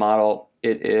the end of the model,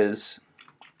 it is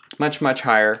much, much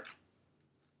higher,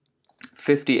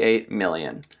 58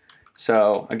 million.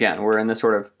 So again, we're in the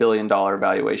sort of billion-dollar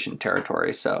valuation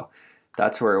territory, so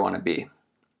that's where we want to be.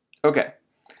 Okay,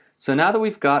 so now that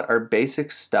we've got our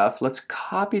basic stuff, let's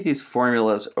copy these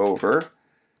formulas over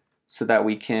so that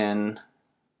we can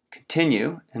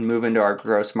continue and move into our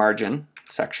gross margin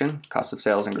section, cost of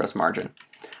sales and gross margin.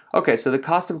 Okay, so the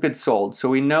cost of goods sold. So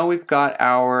we know we've got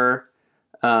our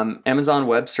Amazon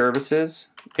Web Services,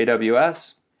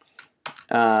 AWS.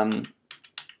 And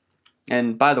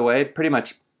by the way, pretty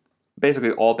much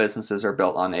basically all businesses are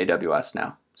built on AWS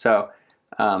now. So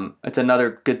it's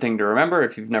another good thing to remember.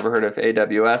 If you've never heard of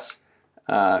AWS,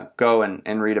 go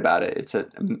and read about it. It's a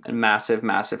massive,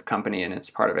 massive company and it's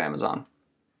part of Amazon.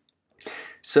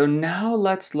 So now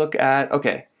let's look at,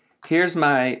 okay, here's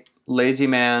my lazy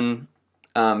man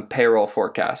payroll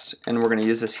forecast, and we're going to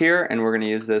use this here, and we're going to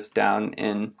use this down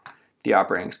in the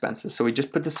operating expenses. So we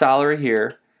just put the salary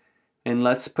here, and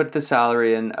let's put the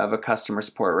salary in of a customer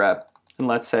support rep, and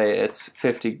let's say it's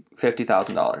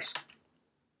 $50,000.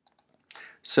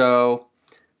 So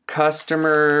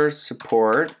customer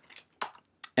support,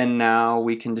 and now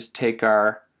we can just take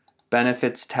our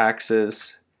benefits,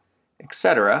 taxes,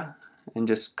 etc., and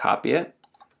just copy it,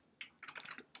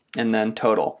 and then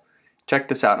total. Check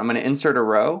this out. I'm going to insert a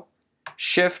row,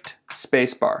 Shift,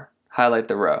 spacebar, highlight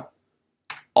the row.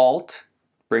 Alt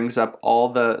brings up all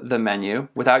the menu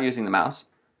without using the mouse.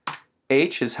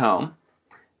 H is home,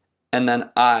 and then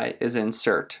I is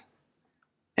insert,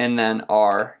 and then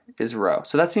R is row.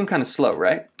 So that seemed kind of slow,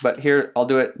 right? But here, I'll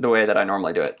do it the way that I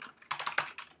normally do it.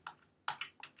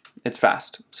 It's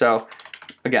fast. So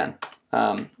again,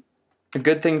 a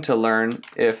good thing to learn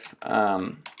if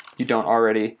you don't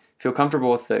already feel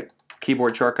comfortable with the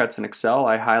keyboard shortcuts in Excel,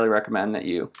 I highly recommend that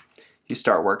you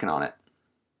start working on it.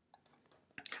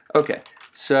 Okay,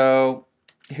 so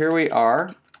here we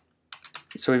are.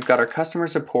 So we've got our customer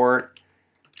support,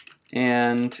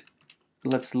 and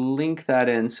let's link that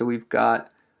in. So we've got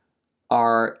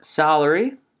our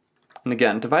salary, and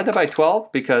again, divide that by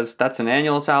 12 because that's an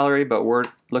annual salary, but we're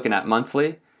looking at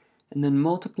monthly, and then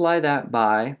multiply that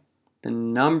by the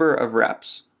number of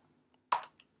reps.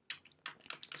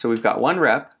 So we've got one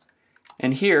rep,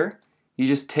 and here you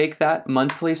just take that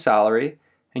monthly salary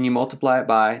and you multiply it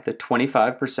by the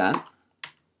 25%.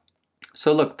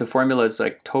 So look, the formula is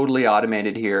like totally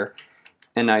automated here,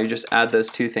 and now you just add those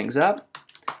two things up,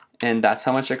 and that's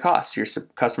how much it costs your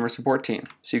customer support team.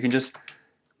 So you can just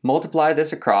multiply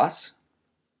this across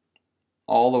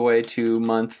all the way to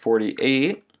month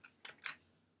 48,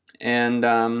 and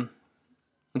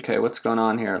okay, what's going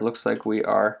on here? It looks like we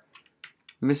are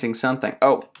missing something.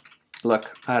 Oh,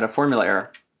 look, I had a formula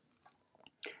error.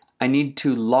 I need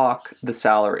to lock the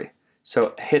salary.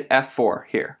 So hit F4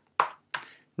 here.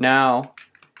 Now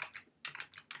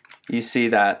you see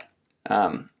that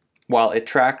while it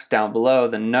tracks down below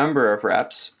the number of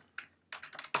reps,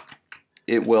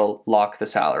 it will lock the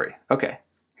salary. Okay,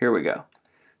 here we go.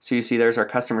 So you see there's our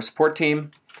customer support team.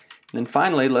 And then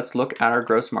finally, let's look at our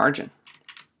gross margin.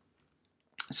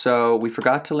 So we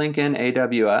forgot to link in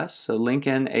AWS, so link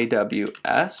in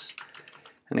AWS,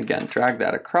 and again, drag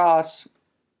that across.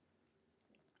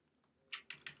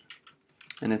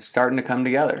 and it's starting to come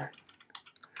together.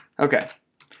 Okay,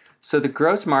 so the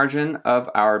gross margin of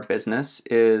our business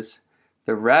is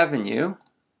the revenue,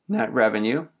 net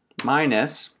revenue,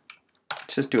 minus,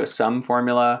 let's just do a sum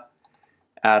formula,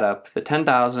 add up the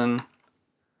 10,000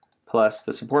 plus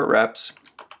the support reps,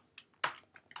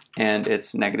 and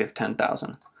it's negative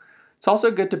 10,000. It's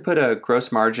also good to put a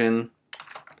gross margin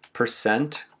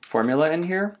percent formula in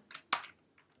here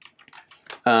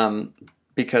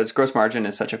because gross margin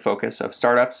is such a focus of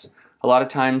startups. A lot of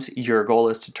times your goal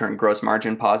is to turn gross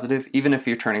margin positive, even if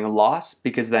you're turning a loss,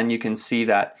 because then you can see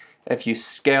that if you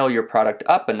scale your product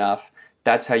up enough,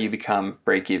 that's how you become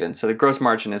break even. So the gross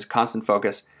margin is a constant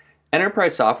focus.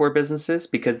 Enterprise software businesses,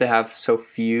 because they have so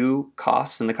few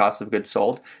costs and the cost of goods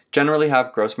sold, generally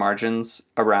have gross margins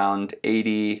around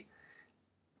 80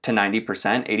 to 90%,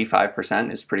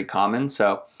 85% is pretty common.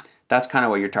 So that's kind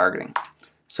of what you're targeting.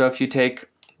 So if you take,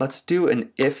 let's do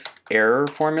an if error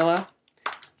formula.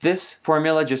 This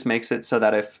formula just makes it so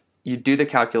that if you do the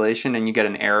calculation and you get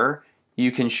an error,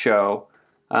 you can show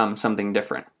something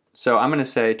different. So I'm going to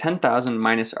say 10,000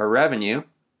 minus our revenue.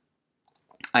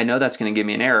 I know that's going to give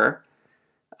me an error.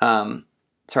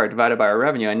 Divided by our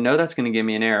revenue. I know that's going to give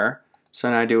me an error. So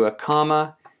now I do a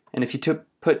comma, and if you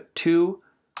put 2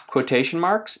 quotation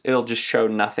marks, it'll just show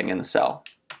nothing in the cell.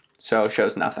 So it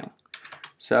shows nothing.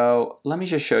 So let me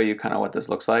just show you kind of what this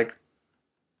looks like.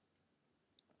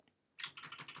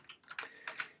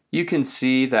 You can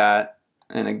see that,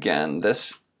 and again,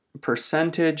 this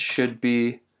percentage should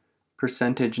be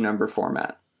percentage number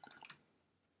format.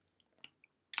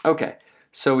 Okay,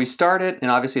 so we start it, and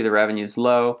obviously the revenue is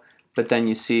low, but then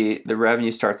you see the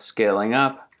revenue starts scaling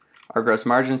up, our gross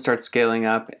margin starts scaling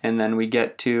up, and then we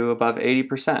get to above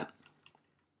 80%.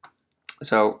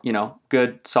 So,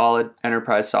 good, solid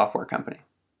enterprise software company.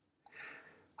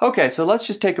 Okay, so let's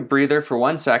just take a breather for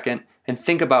 1 second and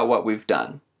think about what we've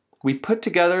done. We put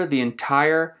together the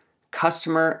entire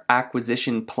customer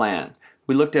acquisition plan.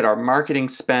 We looked at our marketing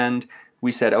spend.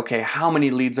 We said, okay, how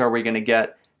many leads are we going to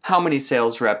get? How many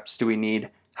sales reps do we need?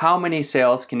 How many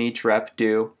sales can each rep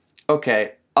do?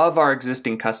 Okay, of our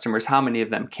existing customers, how many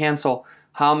of them cancel?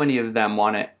 How many of them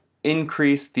want to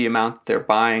increase the amount they're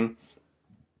buying?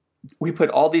 We put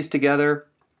all these together,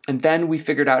 and then we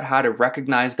figured out how to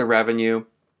recognize the revenue.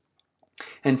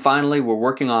 And finally, we're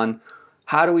working on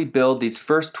how do we build these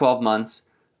first 12 months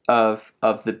of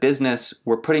the business.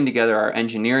 We're putting together our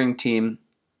engineering team,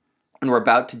 and we're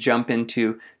about to jump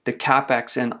into the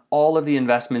CapEx and all of the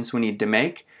investments we need to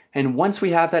make. And once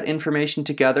we have that information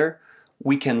together,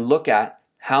 we can look at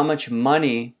how much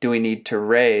money do we need to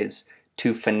raise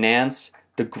to finance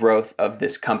the growth of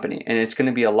this company. And it's going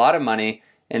to be a lot of money,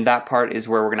 and that part is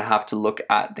where we're going to have to look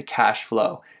at the cash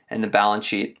flow and the balance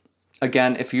sheet.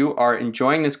 Again, if you are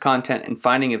enjoying this content and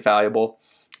finding it valuable,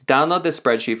 download this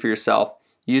spreadsheet for yourself.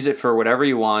 Use it for whatever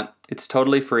you want. It's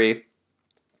totally free.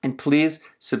 And please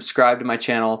subscribe to my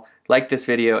channel, like this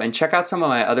video, and check out some of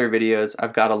my other videos.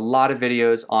 I've got a lot of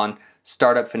videos on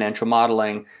startup financial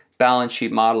modeling, balance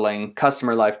sheet modeling,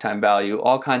 customer lifetime value,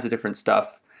 all kinds of different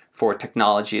stuff for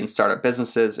technology and startup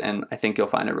businesses, and I think you'll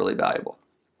find it really valuable.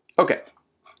 Okay,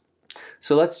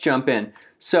 so let's jump in.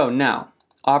 So now,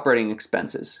 operating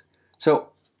expenses. So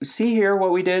see here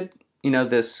what we did?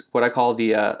 This, what I call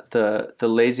the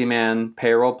lazy man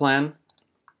payroll plan.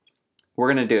 We're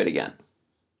gonna do it again.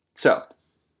 So,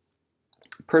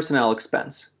 personnel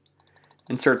expense.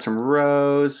 Insert some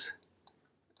rows.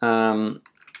 Put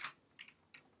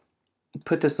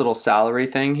this little salary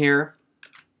thing here.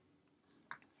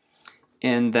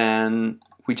 And then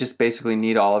we just basically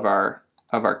need all of our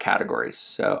categories.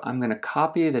 So I'm gonna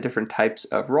copy the different types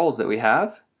of roles that we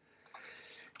have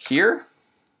here.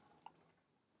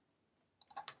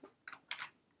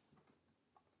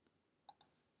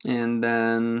 And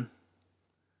then,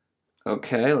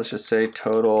 okay, let's just say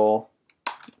total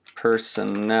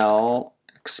personnel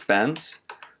expense.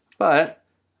 But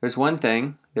there's one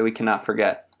thing that we cannot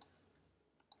forget.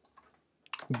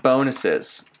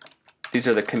 Bonuses. These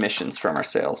are the commissions from our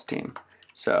sales team.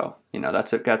 So,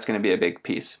 that's going to be a big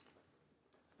piece.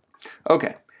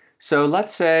 Okay, so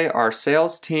let's say our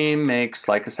sales team makes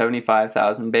like a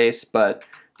 75,000 base, but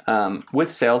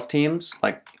with sales teams,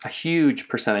 like a huge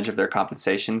percentage of their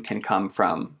compensation can come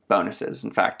from bonuses.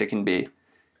 In fact, it can be,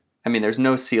 there's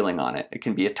no ceiling on it. It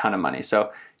can be a ton of money.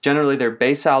 So generally their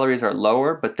base salaries are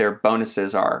lower, but their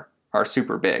bonuses are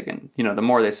super big. And the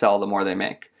more they sell, the more they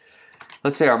make.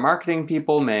 Let's say our marketing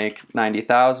people make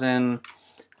 90,000,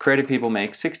 creative people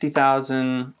make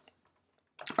 60,000,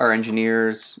 our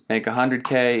engineers make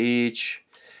 100K each,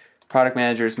 product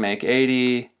managers make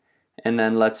 80, And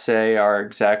then let's say our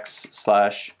execs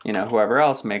slash, whoever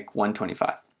else make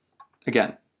 125.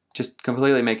 Again, just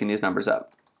completely making these numbers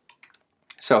up.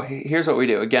 So here's what we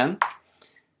do. Again,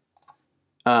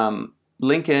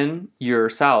 link in your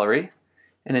salary.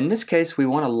 And in this case, we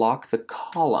want to lock the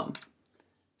column.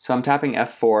 So I'm tapping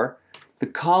F4. The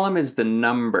column is the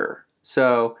number.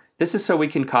 So this is so we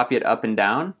can copy it up and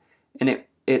down. And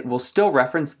it will still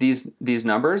reference these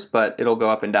numbers, but it'll go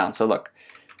up and down. So look,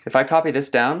 if I copy this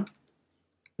down,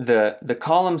 the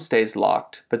column stays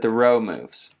locked, but the row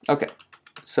moves. Okay,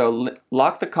 so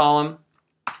lock the column,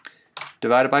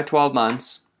 divide it by 12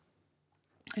 months,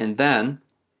 and then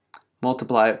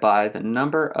multiply it by the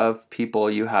number of people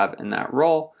you have in that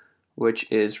role,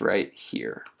 which is right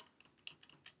here.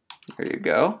 There you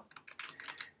go.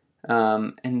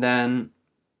 And then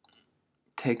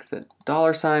take the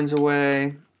dollar signs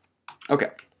away. Okay.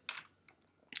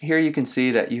 Here you can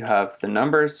see that you have the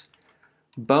numbers.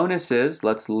 Bonuses,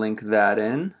 let's link that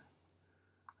in.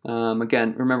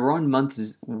 Again, remember we're on month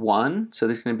 1, so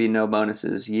there's going to be no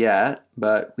bonuses yet,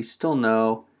 but we still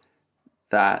know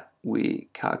that we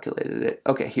calculated it.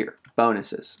 Okay, here,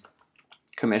 bonuses,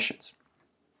 commissions.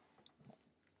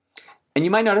 And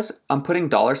you might notice I'm putting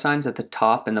dollar signs at the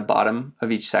top and the bottom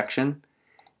of each section.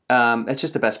 It's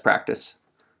just the best practice.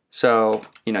 So,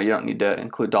 you don't need to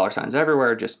include dollar signs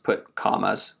everywhere, just put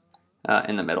commas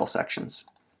in the middle sections.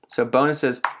 So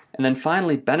bonuses, and then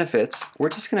finally benefits, we're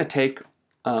just gonna take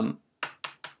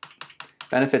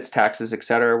benefits, taxes,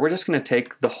 etc. We're just gonna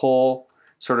take the whole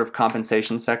sort of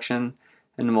compensation section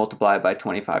and multiply it by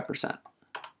 25%.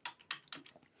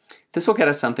 This will get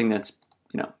us something that's,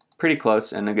 pretty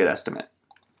close and a good estimate.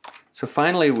 So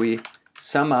finally we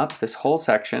sum up this whole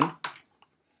section,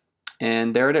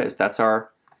 and there it is. That's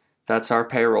our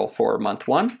payroll for month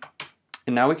 1.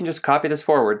 And now we can just copy this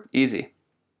forward, easy,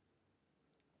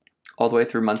 all the way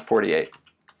through month 48.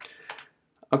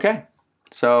 Okay,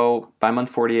 so by month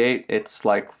 48, it's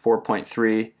like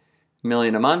 4.3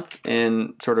 million a month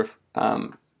in sort of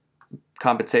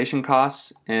compensation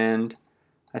costs, and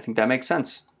I think that makes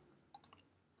sense.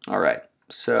 All right,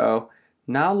 so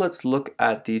now let's look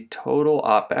at the total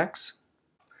OpEx.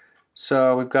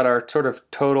 So we've got our sort of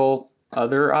total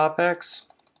other OpEx.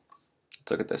 Let's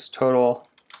look at this, total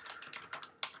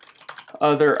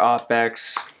other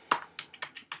OpEx.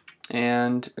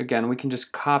 And again, we can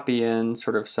just copy in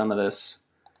sort of some of this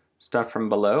stuff from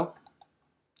below,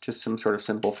 just some sort of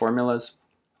simple formulas.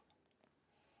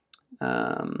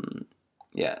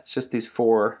 Yeah, it's just these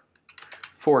four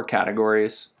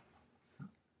categories.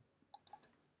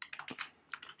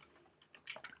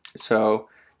 So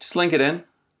just link it in,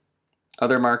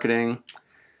 other marketing,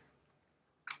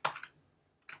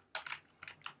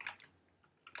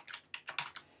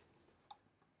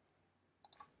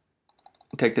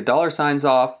 take the dollar signs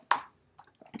off,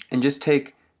 and just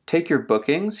take your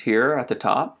bookings here at the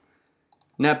top,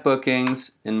 net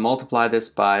bookings, and multiply this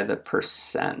by the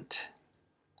percent.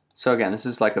 So again, this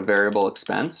is like a variable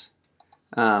expense,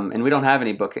 and we don't have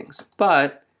any bookings.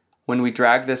 But when we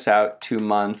drag this out to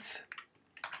month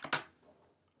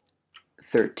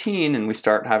 13 and we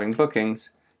start having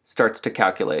bookings, it starts to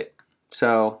calculate.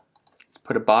 So let's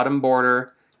put a bottom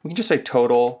border. We can just say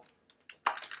total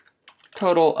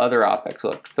other OpEx.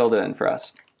 Look, filled it in for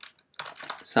us.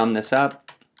 Sum this up,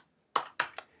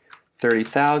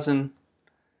 30,000.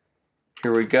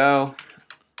 Here we go.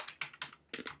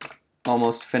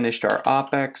 Almost finished our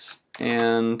OpEx,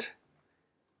 and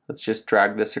let's just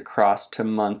drag this across to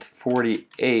month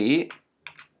 48,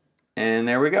 and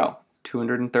there we go,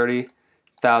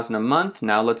 230,000 a month.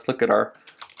 Now let's look at our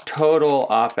total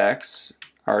OpEx,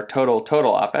 our total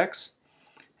OpEx,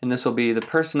 and this will be the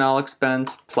personnel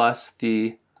expense plus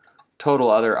the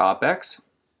total other OpEx,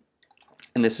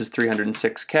 and this is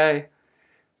 306K.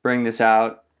 Bring this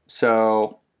out,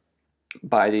 so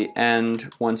by the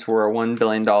end, once we're a $1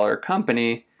 billion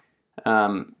company,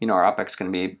 our OpEx is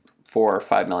going to be $4 or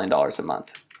 $5 million a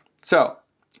month. So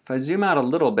if I zoom out a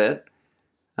little bit,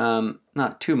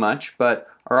 not too much, but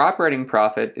our operating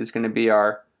profit is going to be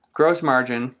our gross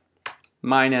margin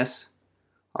minus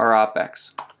our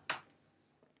OpEx.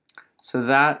 So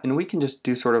that, and we can just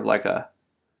do sort of like a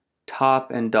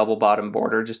top and double bottom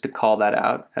border just to call that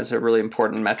out as a really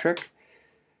important metric.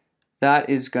 That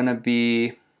is going to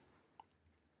be,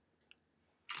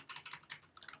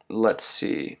 let's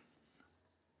see,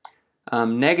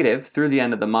 negative through the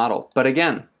end of the model. But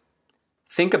again,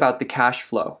 think about the cash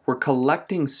flow. We're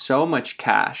collecting so much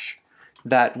cash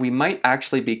that we might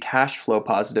actually be cash flow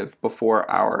positive before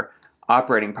our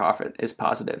operating profit is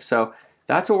positive. So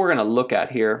that's what we're going to look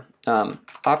at here.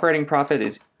 Operating profit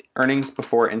is earnings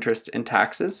before interest and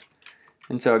taxes.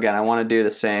 And so again, I want to do the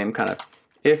same kind of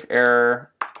if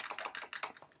error,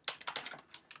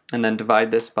 and then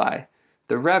divide this by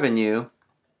the revenue,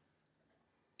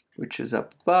 which is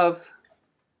up above,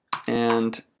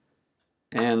 and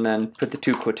then put the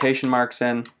 2 quotation marks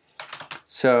in.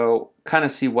 So kind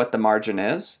of see what the margin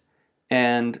is,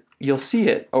 and you'll see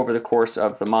it over the course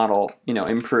of the model,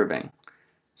 improving.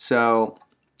 So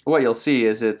what you'll see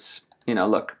is it's,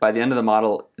 look, by the end of the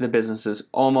model, the business is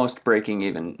almost breaking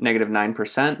even,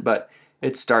 -9%, but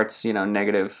it starts,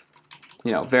 negative,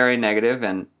 very negative,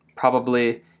 and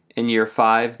probably in year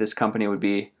 5, this company would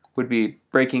be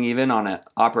breaking even on an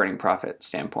operating profit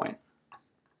standpoint.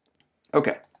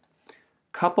 Okay,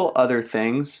 couple other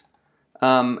things.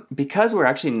 Because we're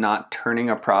actually not turning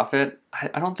a profit,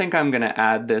 I don't think I'm going to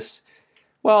add this.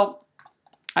 Well,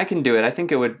 I can do it. I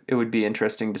think it would be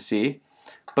interesting to see.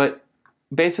 But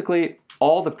basically,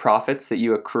 all the profits that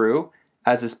you accrue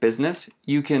as this business,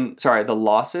 the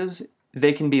losses,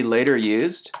 they can be later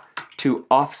used to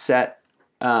offset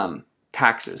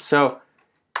taxes. So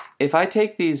if I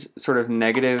take these sort of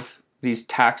these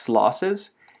tax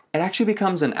losses, it actually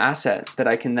becomes an asset that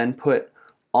I can then put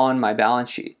on my balance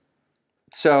sheet.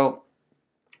 So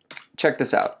check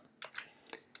this out.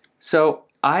 So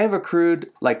I have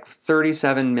accrued like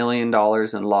 $37 million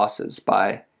in losses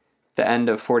by the end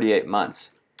of 48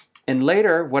 months. And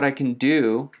later, what I can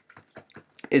do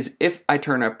is if I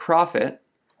turn a profit,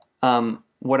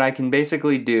 what I can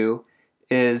basically do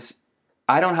is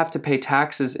I don't have to pay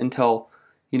taxes until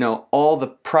all the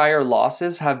prior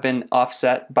losses have been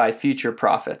offset by future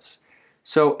profits.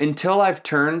 So until I've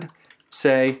turned,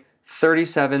 say,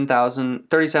 37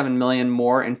 million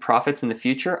more in profits in the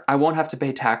future, I won't have to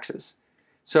pay taxes.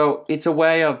 So it's a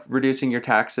way of reducing your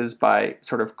taxes by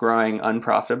sort of growing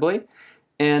unprofitably.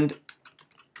 And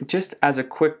just as a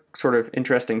quick sort of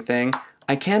interesting thing,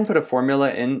 I can put a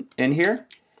formula in here.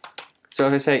 So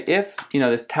if I say if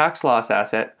this tax loss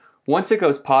asset, once it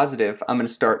goes positive, I'm going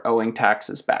to start owing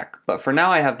taxes back. But for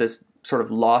now, I have this sort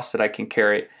of loss that I can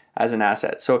carry as an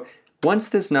asset. So once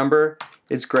this number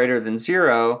is greater than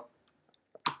 0,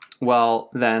 well,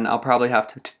 then I'll probably have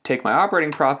to take my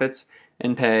operating profits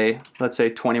and pay, let's say,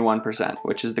 21%,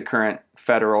 which is the current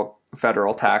federal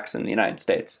tax in the United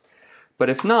States. But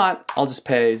if not, I'll just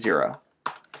pay 0.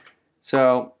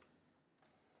 So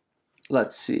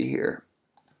let's see here.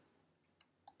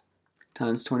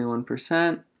 Times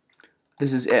 21%.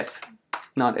 This is if,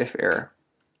 not if error.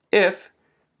 If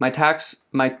my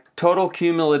total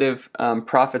cumulative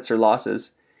profits or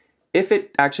losses, if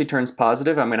it actually turns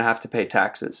positive, I'm going to have to pay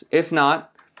taxes. If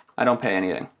not, I don't pay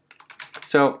anything.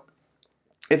 So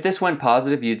if this went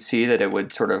positive, you'd see that it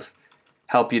would sort of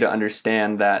help you to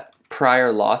understand that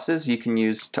prior losses you can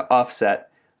use to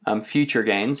offset future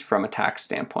gains from a tax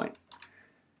standpoint.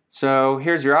 So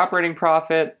here's your operating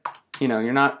profit.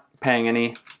 You're not paying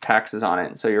any taxes on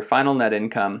it. So your final net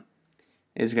income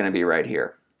is going to be right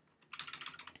here.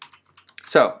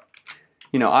 So,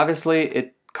 obviously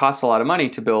it costs a lot of money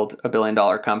to build a $1 billion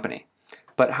company.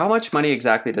 But how much money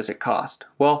exactly does it cost?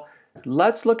 Well,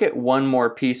 let's look at one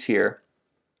more piece here,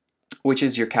 which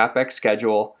is your CapEx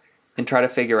schedule, and try to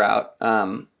figure out,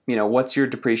 what's your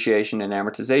depreciation and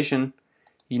amortization.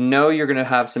 You're going to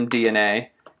have some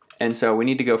D&A, and so we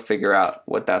need to go figure out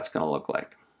what that's going to look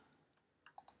like.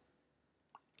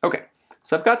 Okay,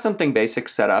 so I've got something basic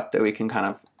set up that we can kind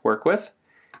of work with.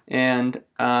 And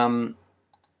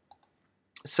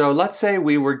so let's say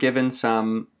we were given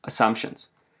some assumptions.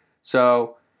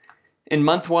 So in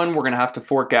month 1, we're going to have to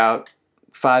fork out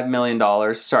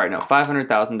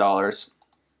 $500,000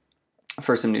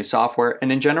 for some new software.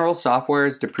 And in general, software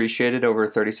is depreciated over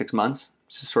 36 months.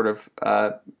 This is sort of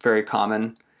a very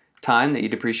common time that you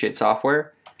depreciate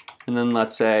software. And then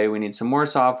let's say we need some more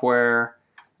software.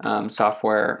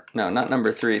 Software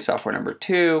number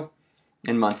 2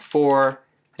 in month 4.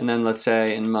 And then let's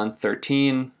say in month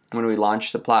 13, when we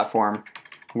launch the platform,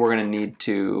 we're going to need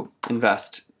to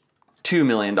invest $2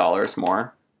 million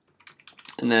more.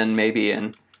 And then maybe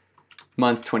in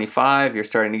month 25, you're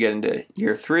starting to get into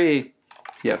year 3,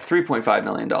 you have $3.5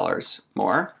 million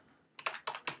more.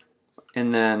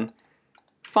 And then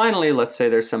finally, let's say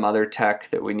there's some other tech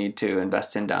that we need to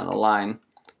invest in down the line,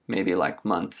 maybe like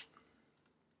month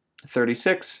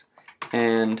 36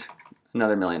 and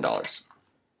another $1 million.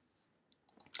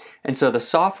 And so the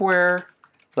software,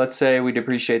 let's say we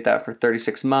depreciate that for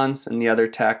 36 months, and the other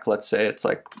tech, let's say it's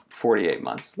like 48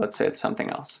 months. Let's say it's something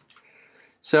else.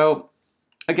 So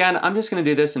again, I'm just going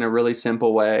to do this in a really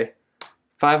simple way.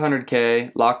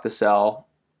 500K, lock the cell,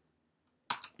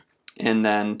 and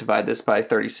then divide this by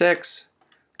 36,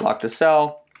 lock the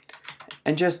cell,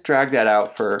 and just drag that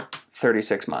out for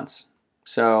 36 months.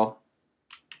 So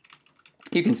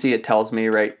you can see it tells me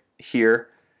right here,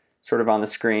 sort of on the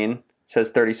screen, it says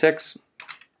 36,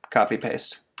 copy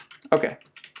paste. Okay,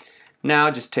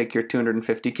 now just take your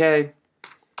 250K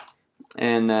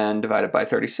and then divide it by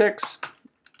 36.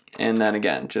 And then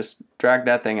again, just drag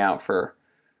that thing out for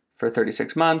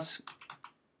 36 months.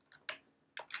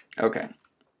 Okay,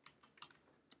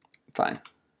 fine.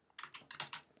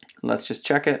 Let's just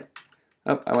check it.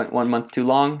 Oh, I went 1 month too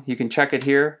long. You can check it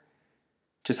here.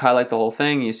 Just highlight the whole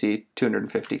thing. You see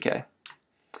 250K.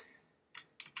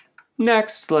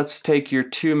 Next, let's take your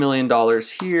 $2 million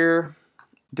here,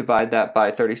 divide that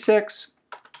by 36.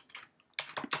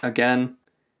 Again,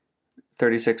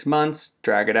 36 months,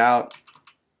 drag it out,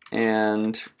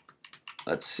 and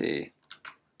let's see.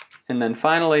 And then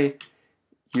finally,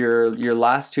 your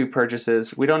last two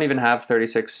purchases, we don't even have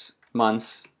 36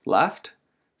 months left,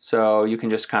 so you can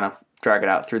just kind of drag it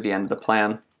out through the end of the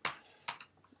plan.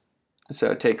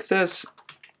 So take this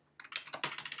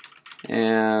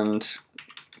and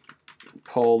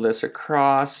pull this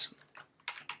across.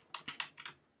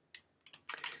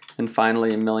 And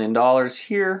finally, $1 million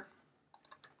here.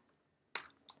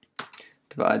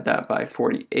 Divide that by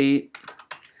 48.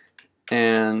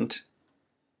 And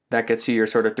that gets you your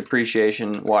sort of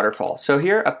depreciation waterfall. So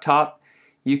here up top,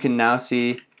 you can now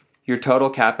see your total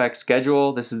CapEx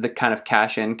schedule. This is the kind of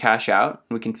cash in, cash out.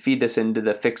 We can feed this into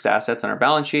the fixed assets on our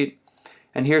balance sheet.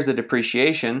 And here's the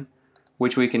depreciation,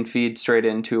 which we can feed straight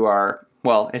into our,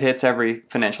 well, it hits every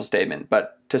financial statement,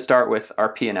 but to start with, our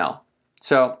P&L.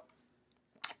 So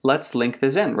let's link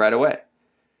this in right away.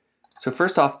 So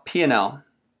first off, P&L.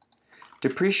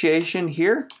 Depreciation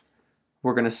here,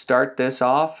 we're going to start this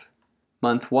off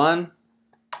month one,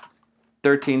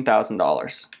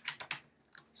 $13,000.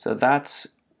 So that's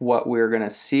what we're going to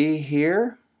see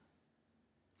here.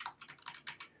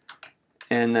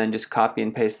 And then just copy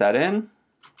and paste that in.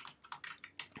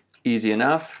 Easy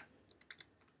enough.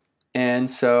 And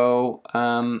so,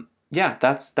 yeah,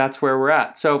 that's where we're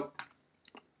at. So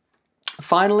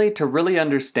finally, to really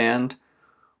understand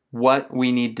what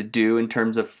we need to do in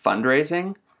terms of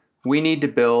fundraising, we need to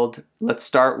build, let's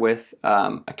start with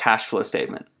a cash flow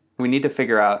statement. We need to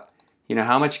figure out,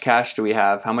 how much cash do we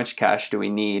have? How much cash do we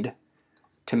need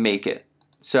to make it?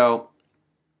 So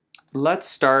let's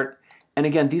start. And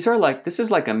again, this is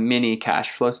like a mini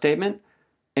cash flow statement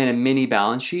and a mini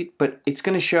balance sheet, but it's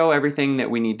going to show everything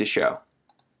that we need to show.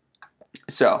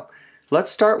 So let's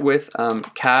start with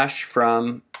cash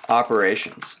from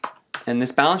operations. And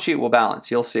this balance sheet will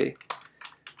balance, you'll see.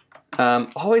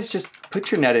 Always just put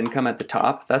your net income at the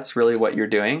top. That's really what you're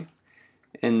doing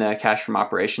in the cash from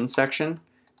operations section.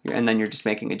 And then you're just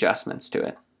making adjustments to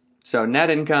it. So net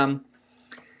income,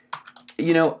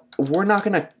 we're not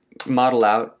going to model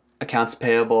out accounts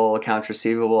payable, accounts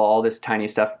receivable, all this tiny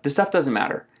stuff. This stuff doesn't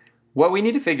matter. What we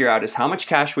need to figure out is how much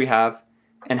cash we have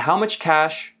and how much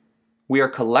cash we are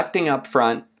collecting up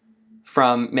front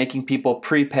from making people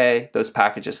prepay those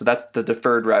packages. So that's the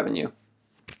deferred revenue.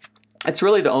 It's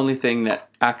really the only thing that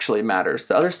actually matters.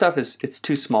 The other stuff it's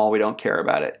too small. We don't care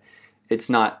about it. It's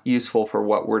not useful for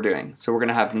what we're doing. So we're going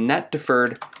to have net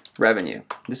deferred revenue.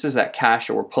 This is that cash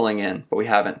that we're pulling in, but we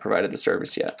haven't provided the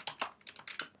service yet.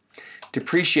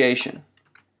 Depreciation,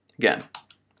 again,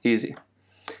 easy.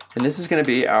 And this is going to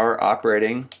be our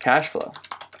operating cash flow.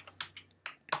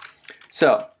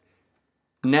 So,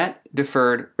 net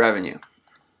deferred revenue.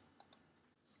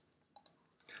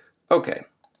 Okay,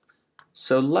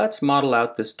 so let's model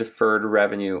out this deferred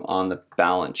revenue on the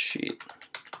balance sheet.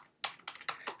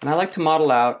 And I like to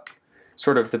model out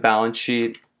sort of the balance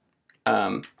sheet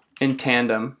in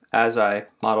tandem as I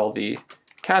model the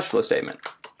cash flow statement.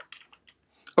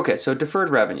 Okay, so deferred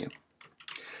revenue.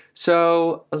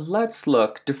 So let's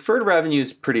look. Deferred revenue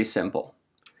is pretty simple.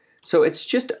 So it's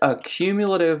just a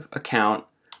cumulative account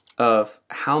of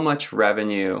how much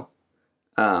revenue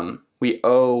we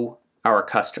owe our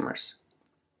customers.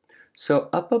 So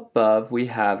up above we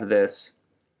have this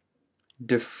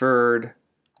deferred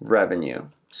revenue.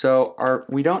 So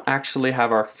we don't actually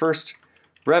have our first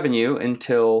revenue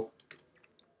until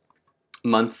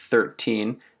month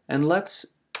 13. And let's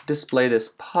display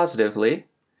this positively.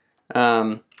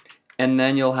 And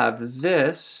then you'll have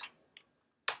this.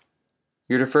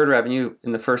 Your deferred revenue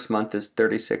in the first month is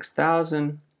 $36,000.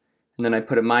 And then I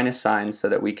put a minus sign so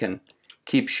that we can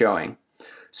keep showing.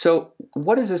 So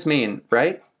what does this mean,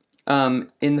 right? In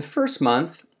the first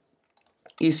month,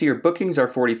 you see your bookings are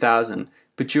 $40,000,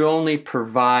 but you only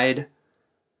provide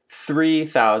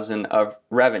 $3,000 of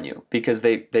revenue because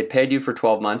they paid you for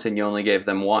 12 months and you only gave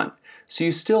them one. So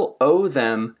you still owe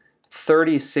them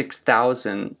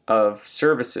 $36,000 of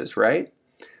services, right?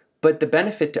 But the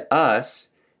benefit to us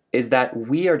is that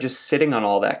we are just sitting on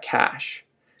all that cash.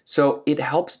 So it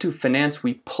helps to finance.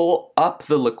 We pull up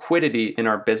the liquidity in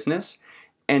our business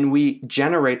and we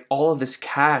generate all of this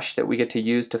cash that we get to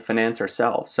use to finance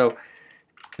ourselves. So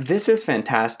this is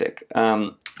fantastic.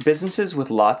 Businesses with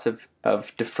lots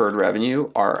of deferred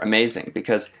revenue are amazing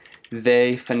because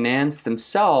they finance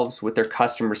themselves with their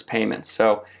customers' payments.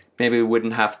 So maybe we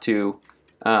wouldn't have to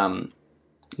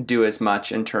do as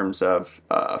much in terms of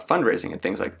fundraising and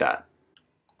things like that.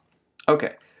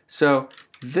 Okay, so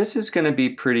this is going to be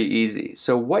pretty easy.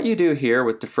 So what you do here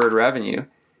with deferred revenue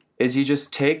is you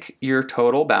just take your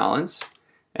total balance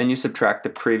and you subtract the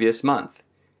previous month.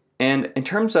 And in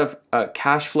terms of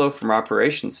cash flow from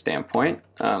operations standpoint,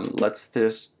 let's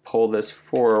just pull this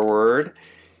forward.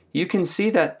 You can see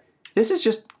that this is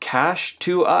just cash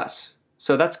to us.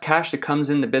 So that's cash that comes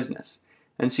in the business.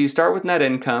 And so you start with net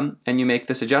income and you make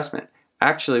this adjustment.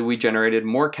 Actually, we generated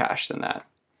more cash than that.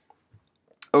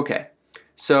 Okay,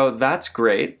 so that's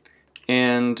great.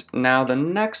 And now the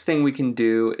next thing we can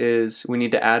do is we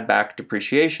need to add back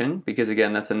depreciation because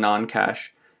again, that's a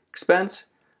non-cash expense.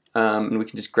 And we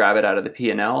can just grab it out of the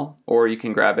P&L, or you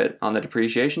can grab it on the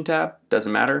depreciation tab,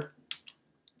 doesn't matter.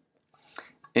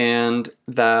 And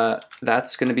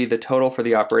that's going to be the total for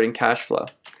the operating cash flow.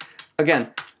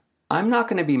 Again, I'm not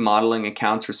going to be modeling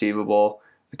accounts receivable,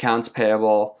 accounts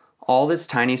payable, all this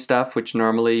tiny stuff which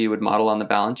normally you would model on the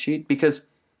balance sheet, because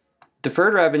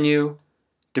deferred revenue,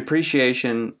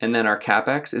 depreciation, and then our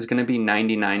CapEx is going to be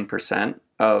 99%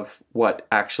 of what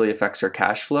actually affects our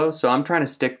cash flow. So I'm trying to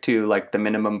stick to like the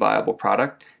minimum viable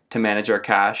product to manage our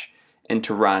cash and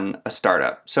to run a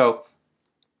startup. So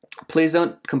please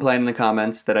don't complain in the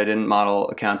comments that I didn't model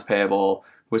accounts payable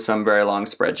with some very long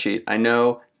spreadsheet. I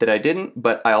know that I didn't,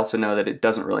 but I also know that it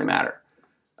doesn't really matter.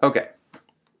 Okay,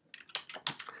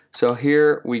 so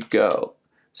here we go.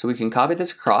 So we can copy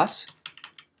this across.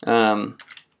 And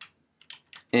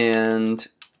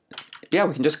yeah,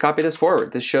 we can just copy this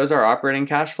forward. This shows our operating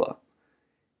cash flow.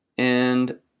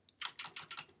 And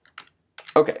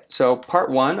okay, so part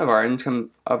one of our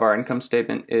income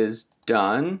statement is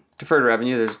done. Deferred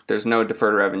revenue, there's no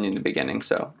deferred revenue in the beginning,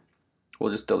 so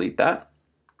we'll just delete that.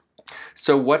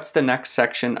 So what's the next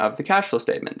section of the cash flow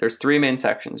statement? There's three main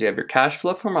sections. You have your cash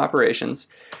flow from operations,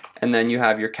 and then you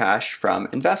have your cash from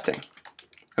investing.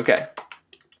 Okay,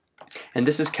 and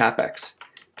this is CapEx.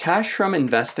 Cash from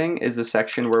investing is the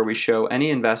section where we show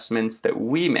any investments that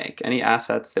we make, any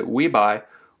assets that we buy,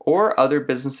 or other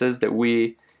businesses that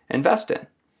we invest in.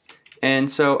 And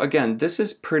so again, this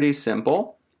is pretty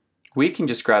simple. We can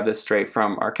just grab this straight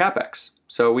from our CapEx.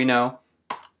 So we know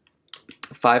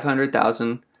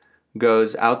 500,000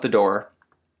 goes out the door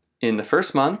in the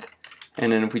first month,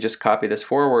 and then if we just copy this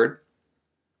forward,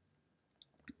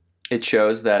 it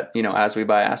shows that, you know, as we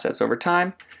buy assets over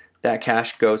time, that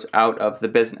cash goes out of the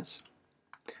business.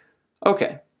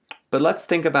 Okay, but let's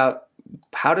think about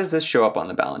how does this show up on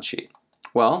the balance sheet?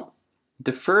 Well,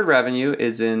 deferred revenue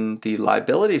is in the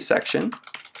liabilities section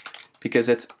because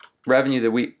it's revenue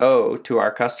that we owe to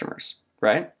our customers,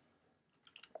 right?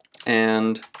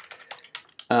 And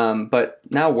but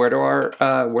now where do our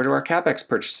CapEx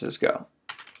purchases go?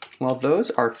 Well,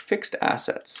 those are fixed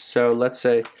assets. So let's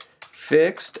say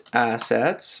fixed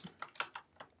assets,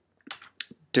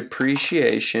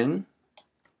 depreciation,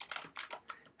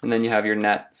 and then you have your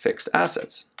net fixed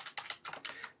assets.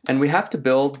 And we have to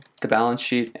build the balance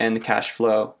sheet and the cash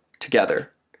flow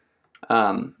together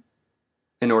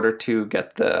in order to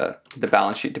get the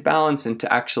balance sheet to balance, and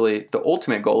to actually, the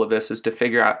ultimate goal of this is to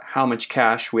figure out how much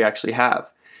cash we actually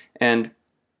have. And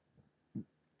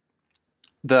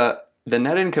the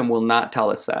net income will not tell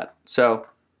us that. So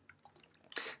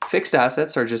fixed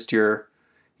assets are just your,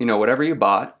 you know, whatever you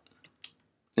bought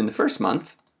in the first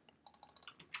month,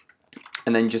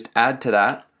 and then you just add to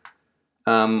that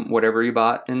whatever you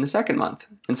bought in the second month.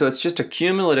 And so it's just a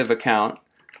cumulative account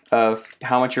of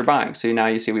how much you're buying. So now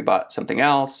you see we bought something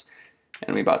else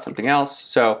and we bought something else.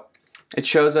 So it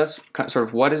shows us sort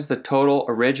of what is the total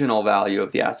original value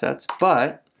of the assets,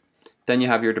 but then you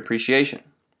have your depreciation.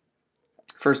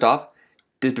 First off,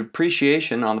 the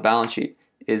depreciation on the balance sheet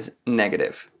is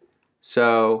negative.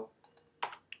 So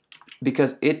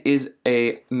because it is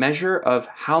a measure of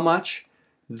how much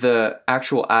the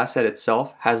actual asset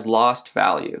itself has lost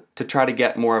value, to try to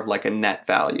get more of like a net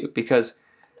value. Because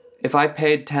if I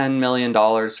paid $10 million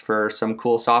for some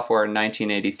cool software in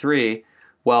 1983,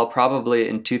 well, probably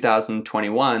in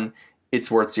 2021, it's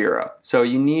worth zero. So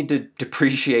you need to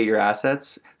depreciate your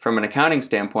assets from an accounting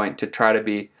standpoint to try to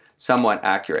be somewhat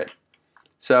accurate.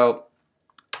 So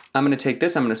I'm going to take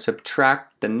this, I'm going to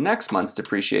subtract the next month's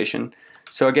depreciation.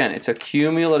 So again, it's a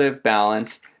cumulative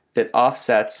balance that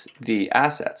offsets the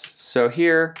assets. So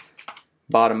here,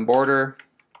 bottom border,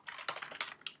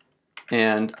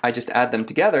 and I just add them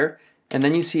together, and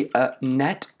then you see a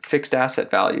net fixed asset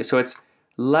value. So it's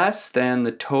less than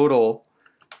the total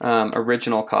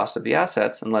original cost of the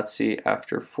assets. And let's see,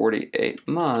 after 48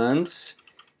 months,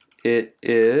 it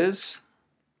is,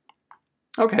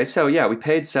 okay, so yeah, we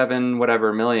paid 7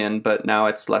 whatever million, but now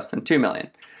it's less than 2 million.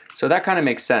 So that kind of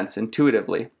makes sense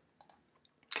intuitively.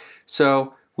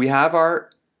 So we have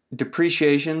our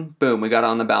depreciation, boom, we got it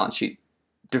on the balance sheet.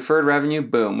 Deferred revenue,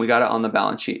 boom, we got it on the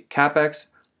balance sheet.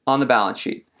 CapEx, on the balance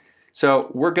sheet.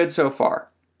 So we're good so far.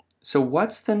 So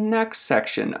what's the next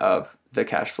section of the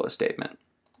cash flow statement?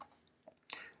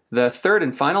 The third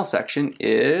and final section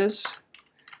is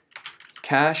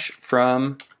cash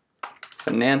from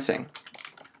financing.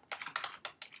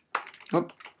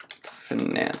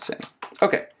 Financing.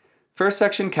 Okay, first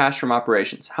section, cash from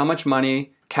operations. How much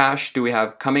money, cash do we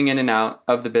have coming in and out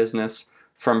of the business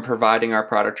from providing our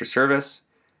product or service?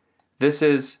 This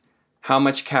is how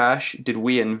much cash did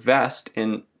we invest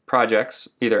in projects,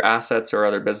 either assets or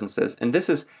other businesses. And this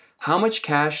is how much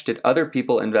cash did other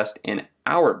people invest in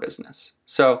our business.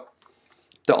 So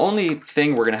the only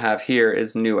thing we're going to have here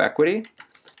is new equity,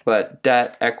 but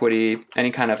debt, equity,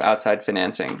 any kind of outside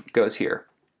financing goes here.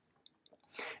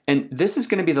 And this is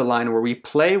going to be the line where we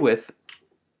play with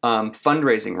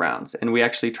fundraising rounds, and we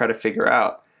actually try to figure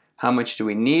out how much do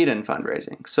we need in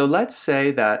fundraising. So let's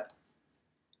say that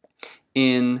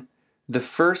in the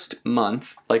first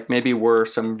month, like maybe we're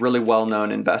some really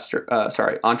well-known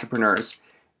entrepreneurs,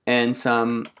 and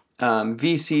some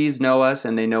VCs know us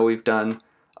and they know we've done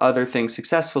other things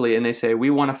successfully, and they say, we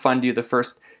want to fund you the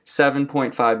first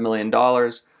 $7.5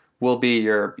 million will be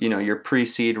your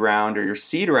pre-seed round or your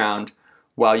seed round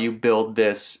while you build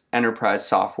this enterprise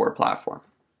software platform.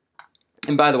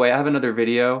 And by the way, I have another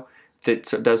video that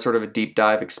does sort of a deep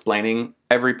dive explaining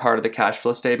every part of the cash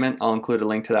flow statement. I'll include a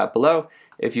link to that below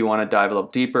if you want to dive a little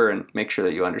deeper and make sure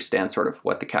that you understand sort of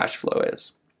what the cash flow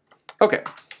is. Okay,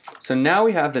 so now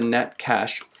we have the net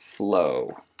cash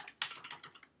flow.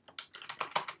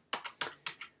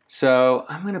 So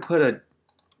I'm going to put a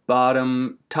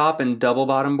top and double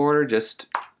bottom border just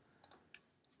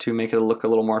to make it look a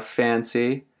little more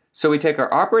fancy. So we take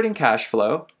our operating cash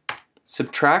flow,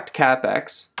 subtract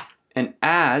CapEx, and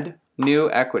add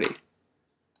new equity.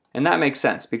 And that makes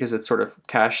sense because it's sort of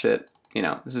cash that,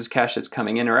 this is cash that's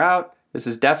coming in or out. This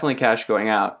is definitely cash going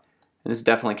out, and this is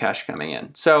definitely cash coming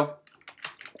in. So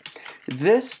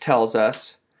this tells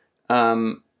us,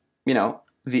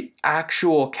 the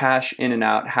actual cash in and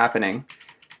out happening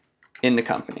in the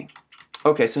company.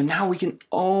 Okay, so now we can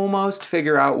almost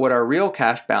figure out what our real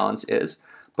cash balance is,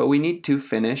 but we need to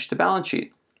finish the balance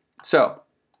sheet. So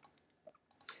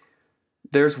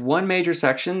there's one major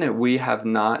section that we have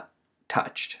not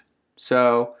touched.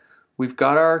 So we've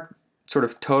got our sort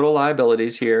of total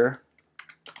liabilities here.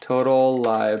 Total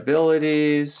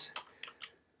liabilities,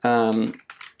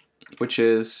 which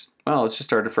is, well, it's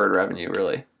just our deferred revenue,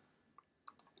 really.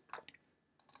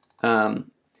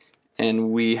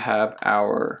 And we have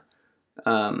our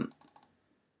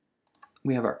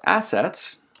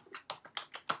assets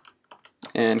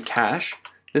and cash.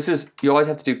 You always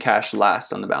have to do cash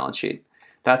last on the balance sheet.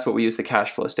 That's what we use the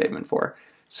cash flow statement for.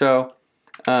 So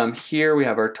here we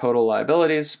have our total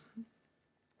liabilities.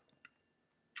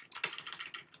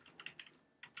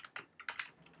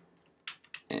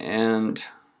 And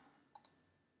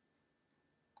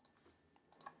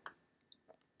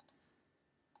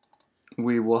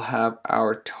we will have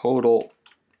our total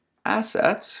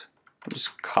assets. I'll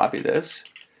just copy this.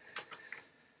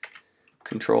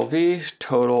 Control V,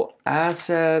 total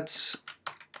assets.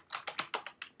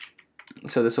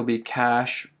 So this will be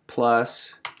cash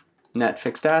plus net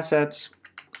fixed assets.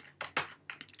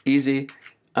 Easy.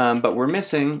 But we're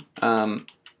missing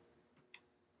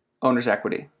owner's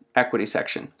equity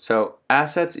section. So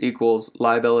assets equals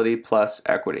liability plus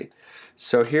equity.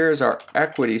 So here's our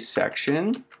equity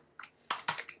section.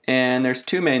 And there's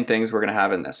two main things we're going to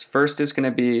have in this. First is going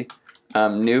to be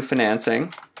new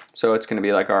financing. So it's going to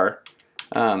be like our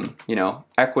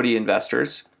equity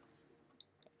investors.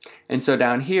 And so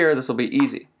down here, this will be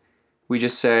easy. We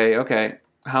just say, okay,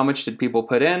 how much did people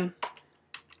put in?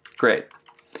 Great.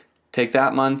 Take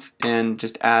that month and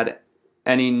just add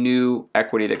any new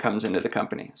equity that comes into the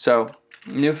company. So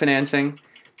new financing,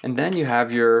 and then you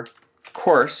have of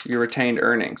course, your retained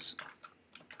earnings.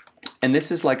 And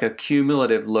this is like a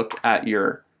cumulative look at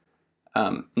your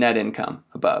net income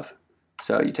above.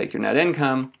 So you take your net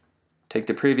income, take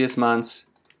the previous months,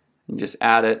 and just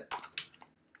add it.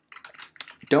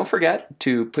 Don't forget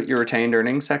to put your retained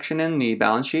earnings section in the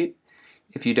balance sheet.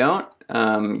 If you don't,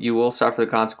 you will suffer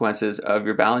the consequences of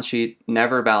your balance sheet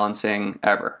never balancing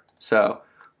ever. So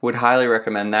would highly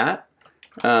recommend that.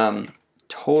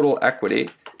 Total equity,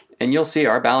 and you'll see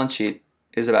our balance sheet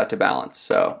is about to balance.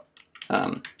 So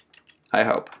I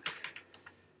hope.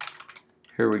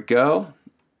 Here we go.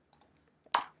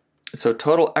 So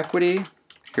total equity,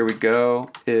 here we go,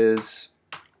 is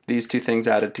these two things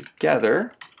added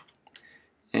together.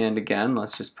 And again,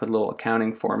 let's just put a little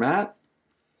accounting format.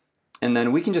 And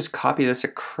then we can just copy this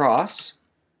across.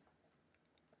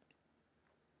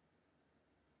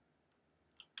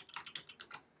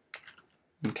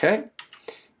 Okay.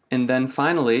 And then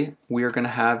finally, we are going to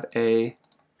have a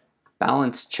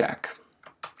balance check.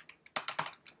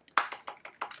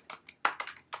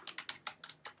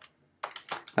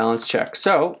 Balance check.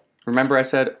 So remember I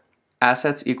said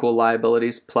assets equal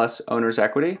liabilities plus owner's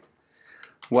equity?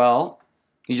 Well,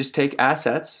 you just take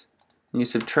assets and you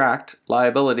subtract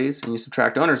liabilities and you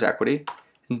subtract owner's equity.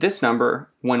 And this number,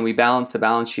 when we balance the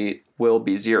balance sheet, will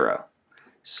be 0.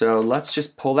 So let's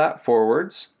just pull that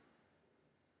forwards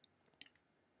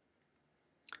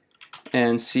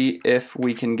and see if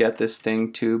we can get this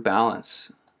thing to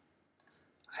balance.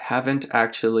 I haven't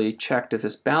actually checked if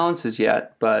this balances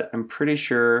yet, but I'm pretty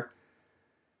sure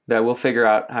that we'll figure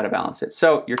out how to balance it.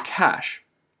 So your cash,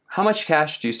 how much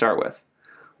cash do you start with?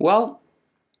 Well,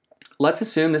 let's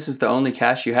assume this is the only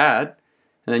cash you had,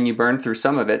 and then you burn through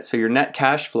some of it. So your net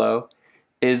cash flow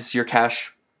is your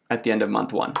cash at the end of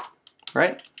month 1,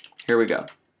 right? Here we go.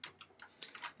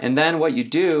 And then what you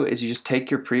do is you just take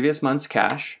your previous month's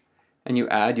cash and you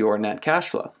add your net cash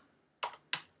flow.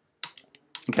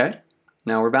 Okay,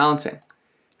 now we're balancing.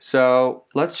 So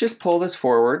let's just pull this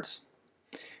forwards.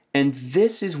 And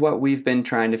this is what we've been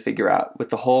trying to figure out with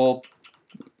the whole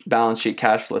balance sheet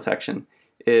cash flow section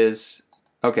is,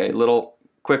 okay, little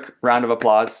quick round of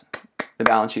applause. The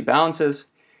balance sheet balances.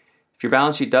 If your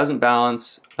balance sheet doesn't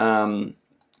balance,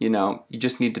 you know, you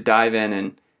just need to dive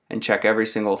in and check every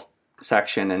single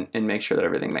section and make sure that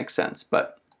everything makes sense.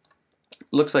 But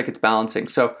looks like it's balancing.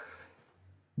 So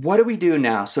what do we do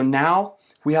now? So now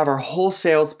we have our whole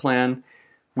sales plan.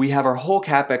 We have our whole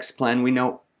CapEx plan. We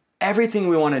know everything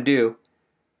we want to do,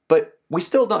 but we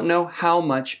still don't know how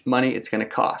much money it's going to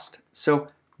cost. So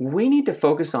we need to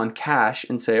focus on cash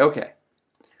and say, okay,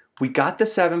 we got the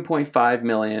 7.5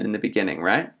 million in the beginning,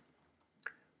 right?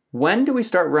 When do we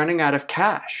start running out of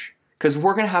cash? Because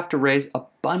we're going to have to raise a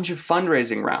bunch of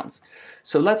fundraising rounds.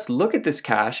 So let's look at this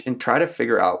cash and try to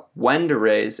figure out when to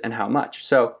raise and how much.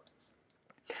 So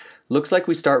looks like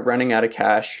we start running out of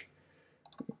cash,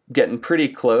 getting pretty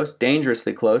close,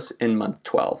 dangerously close in month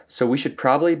 12. So we should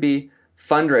probably be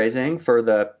fundraising for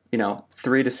the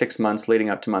 3 to 6 months leading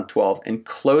up to month 12 and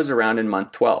close around in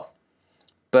month 12.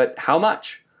 But how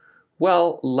much?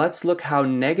 Well, let's look how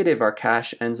negative our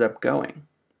cash ends up going.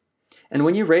 And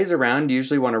when you raise a round, you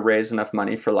usually want to raise enough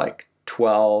money for like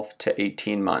 12 to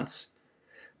 18 months.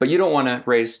 But you don't want to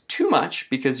raise too much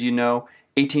because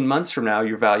 18 months from now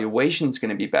your valuation is going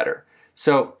to be better.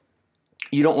 So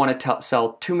you don't want to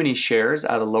sell too many shares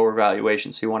at a lower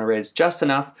valuation. So you want to raise just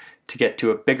enough to get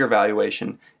to a bigger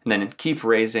valuation and then keep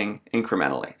raising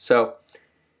incrementally. So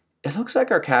it looks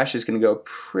like our cash is going to go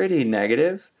pretty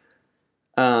negative.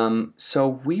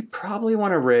 So we probably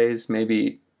want to raise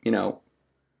maybe,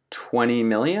 20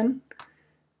 million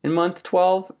in month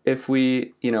 12 if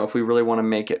we really want to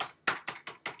make it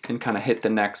and kind of hit the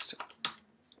next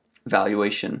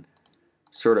valuation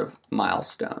sort of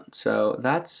milestone. So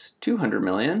that's 200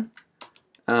 million.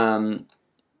 Okay,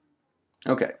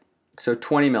 so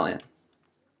 20 million.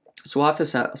 So we'll have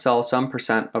to sell some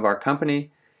percent of our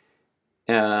company,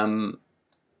 depending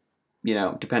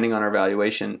on our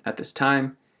valuation at this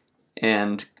time,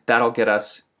 and that'll get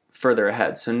us further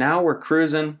ahead. So now we're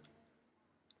cruising.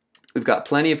 We've got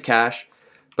plenty of cash,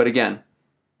 but again,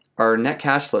 our net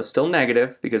cash flow is still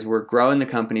negative because we're growing the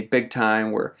company big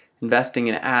time. We're investing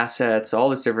in assets, all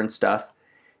this different stuff.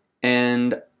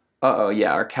 And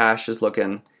our cash is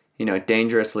looking,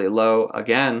 dangerously low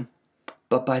again.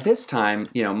 But by this time,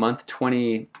 month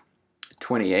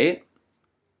 28,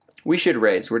 we should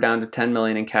raise. We're down to 10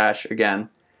 million in cash again.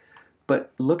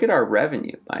 But look at our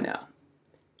revenue by now.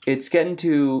 It's getting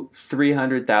to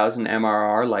 300,000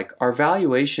 MRR. Like our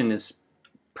valuation is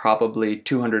probably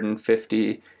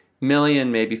 250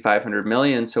 million, maybe 500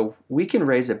 million. So we can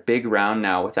raise a big round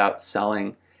now without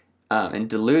selling and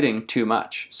diluting too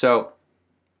much. So,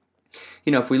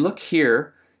 if we look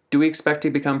here, do we expect to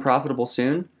become profitable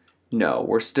soon? No,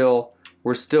 we're still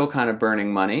kind of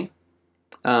burning money.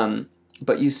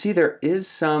 But you see there is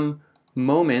some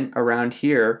moment around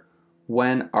here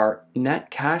when our net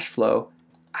cash flow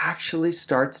actually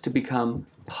starts to become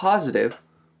positive.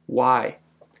 Why?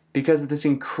 Because of this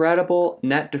incredible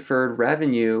net deferred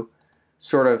revenue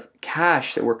sort of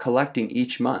cash that we're collecting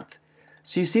each month.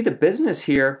 So you see the business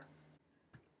here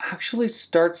actually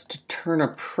starts to turn a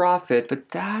profit, but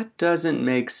that doesn't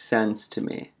make sense to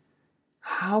me.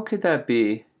 How could that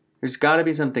be? There's got to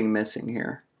be something missing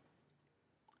here.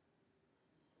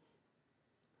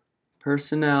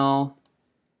 Personnel.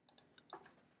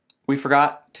 We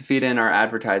forgot to feed in our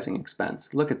advertising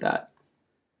expense. Look at that.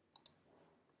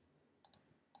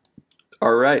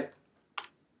 All right.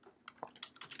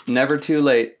 Never too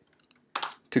late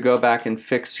to go back and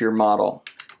fix your model.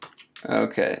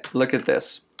 Okay, look at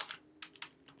this.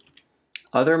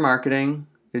 Other marketing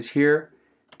is here.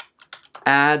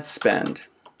 Ad spend.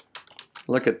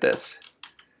 Look at this.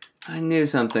 I knew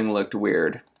something looked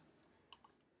weird.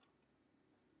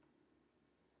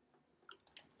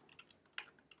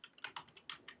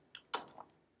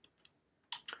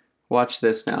 Watch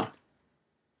this now.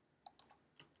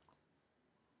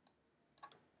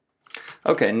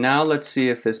 Okay, now let's see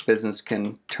if this business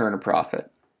can turn a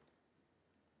profit.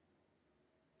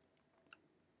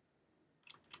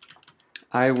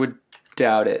 I would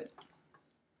doubt it.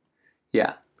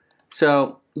 Yeah.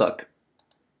 So look,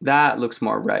 that looks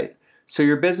more right. So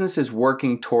your business is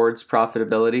working towards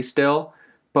profitability still,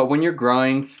 but when you're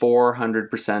growing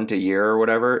 400% a year or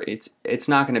whatever, it's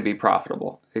not going to be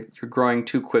profitable. You're growing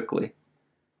too quickly.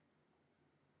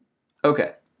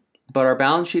 Okay, but our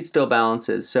balance sheet still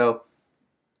balances. So,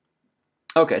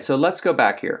 okay, so let's go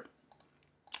back here.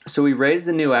 So we raised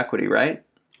the new equity, right?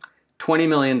 $20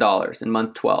 million in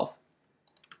month 12.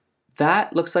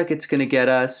 That looks like it's going to get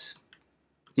us,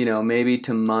 maybe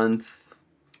to month,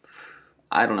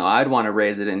 I don't know, I'd want to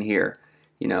raise it in here,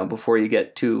 before you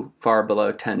get too far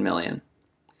below 10 million.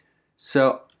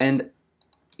 So, and,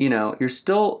 you're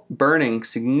still burning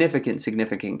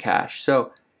significant cash.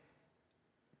 So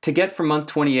to get from month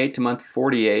 28 to month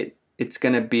 48, it's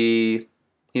going to be,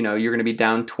 you're going to be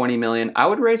down 20 million. I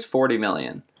would raise 40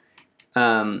 million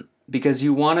because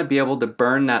you want to be able to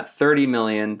burn that 30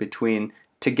 million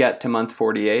to get to month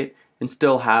 48 and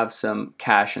still have some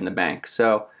cash in the bank.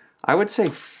 So I would say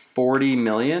 40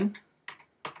 million.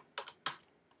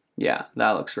 Yeah,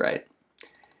 that looks right.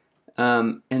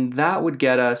 And that would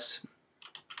get us,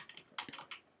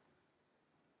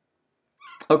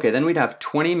 okay, then we'd have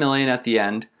 20 million at the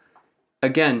end.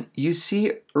 Again, you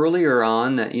see earlier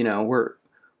on that,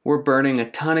 we're burning a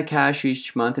ton of cash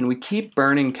each month, and we keep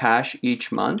burning cash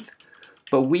each month,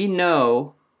 but we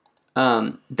know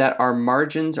that our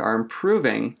margins are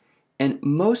improving, and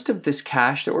most of this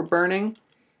cash that we're burning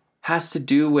has to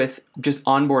do with just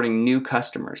onboarding new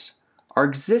customers. Our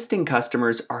existing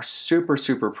customers are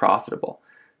super profitable.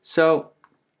 So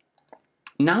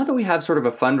now that we have sort of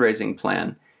a fundraising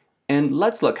plan, and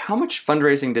let's look, how much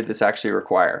fundraising did this actually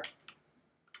require?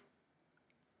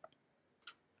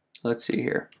 Let's see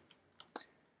here.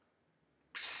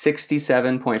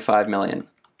 67.5 million.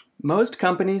 Most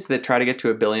companies that try to get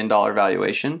to $1 billion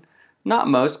valuation, not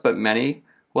most, but many,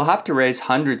 will have to raise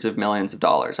hundreds of millions of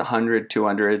dollars, 100,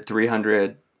 200,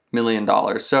 300 million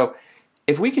dollars. So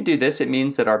if we could do this, it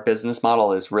means that our business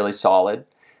model is really solid.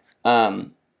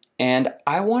 And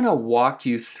I want to walk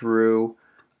you through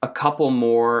a couple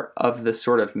more of the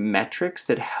sort of metrics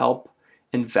that help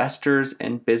investors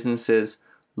and businesses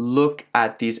look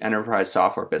at these enterprise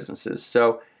software businesses.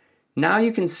 So now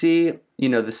you can see,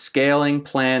 the scaling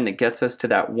plan that gets us to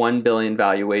that 1 billion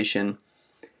valuation,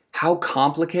 how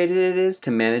complicated it is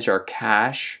to manage our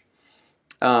cash.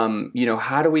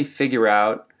 How do we figure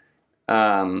out,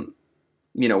 when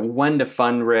to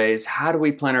fundraise? How do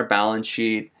we plan our balance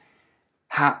sheet?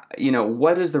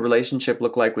 What does the relationship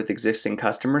look like with existing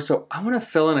customers? So I want to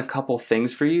fill in a couple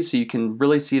things for you so you can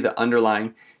really see the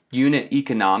underlying unit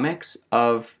economics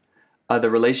of the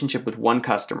relationship with one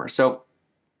customer. So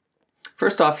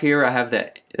first off here, I have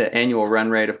the annual run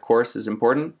rate, of course, is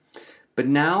important. But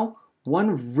now,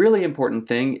 one really important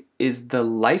thing is the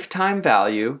lifetime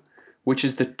value, which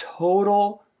is the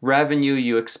total revenue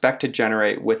you expect to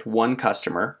generate with one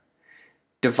customer,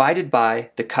 divided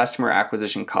by the customer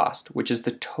acquisition cost, which is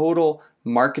the total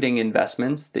marketing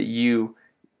investments that you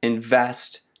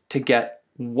invest to get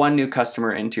one new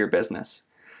customer into your business.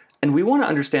 And we want to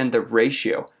understand the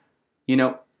ratio.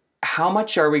 How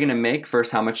much are we going to make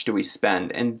versus how much do we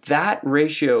spend? And that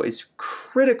ratio is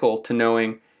critical to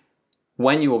knowing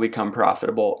when you will become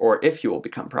profitable or if you will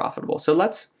become profitable. So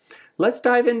let's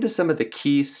dive into some of the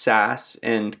key SaaS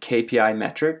and KPI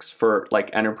metrics for like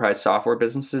enterprise software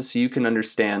businesses so you can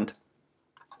understand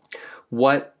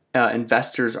what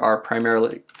investors are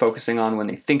primarily focusing on when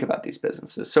they think about these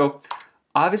businesses. So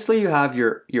obviously you have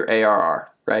your ARR,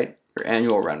 right? Your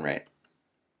annual run rate.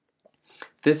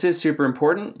 This is super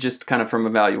important just kind of from a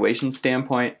valuation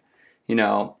standpoint. You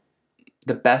know,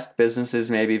 the best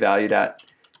businesses may be valued at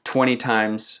 20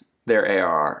 times their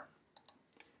ARR.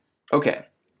 Okay,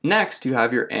 next you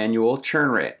have your annual churn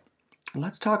rate.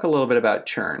 Let's talk a little bit about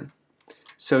churn.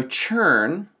 So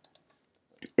churn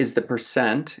is the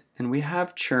percent, and we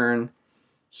have churn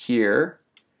here.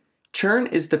 Churn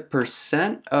is the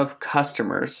percent of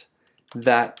customers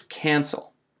that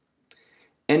cancel.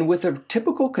 And with a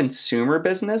typical consumer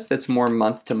business that's more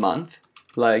month to month,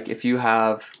 like if you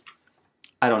have,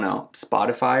 I don't know,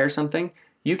 Spotify or something,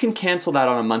 you can cancel that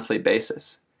on a monthly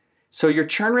basis. So your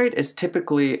churn rate is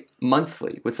typically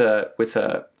monthly with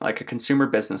a like a consumer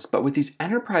business, but with these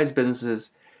enterprise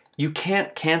businesses, you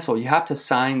can't cancel. You have to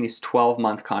sign these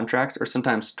 12-month contracts or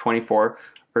sometimes 24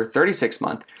 or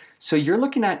 36-month. So you're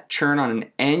looking at churn on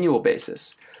an annual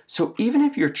basis. So even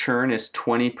if your churn is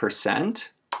 20%,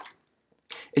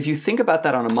 if you think about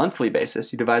that on a monthly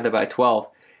basis, you divide that by 12,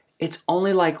 it's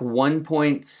only like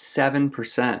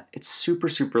 1.7%. It's super,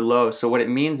 super low. So what it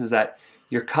means is that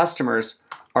your customers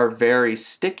are very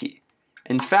sticky.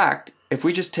 In fact, if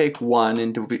we just take 1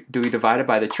 and do we divide it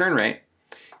by the churn rate,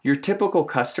 your typical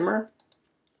customer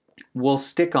will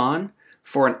stick on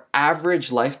for an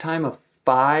average lifetime of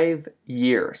 5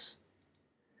 years.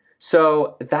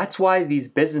 So that's why these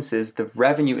businesses, the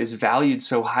revenue is valued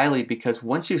so highly, because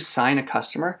once you sign a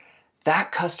customer,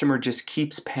 that customer just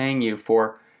keeps paying you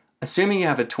for, assuming you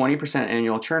have a 20%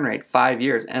 annual churn rate, 5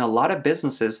 years. And a lot of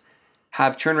businesses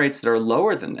have churn rates that are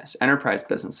lower than this, enterprise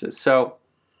businesses. So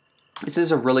this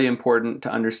is a really important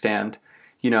to understand.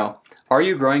 You know, are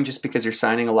you growing just because you're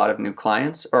signing a lot of new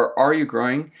clients, or are you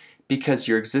growing because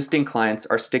your existing clients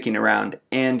are sticking around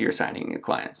and you're signing new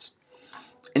clients?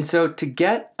 And so to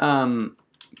get,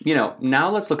 you know, now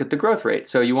let's look at the growth rate.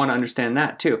 So you want to understand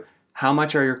that too. How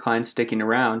much are your clients sticking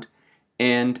around,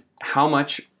 and how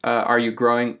much are you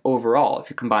growing overall if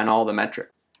you combine all the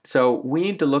metrics? So we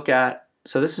need to look at,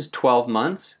 so this is 12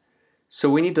 months. So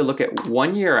we need to look at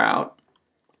 1 year out.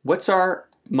 What's our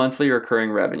monthly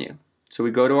recurring revenue? So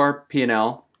we go to our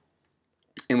P&L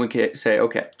and we can say,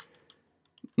 okay,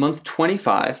 month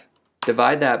 25,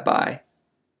 divide that by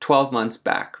 12 months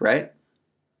back, right?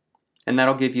 And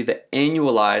that'll give you the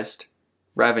annualized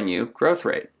revenue growth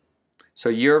rate. So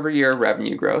year over year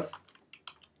revenue growth.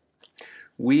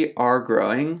 We are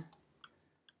growing,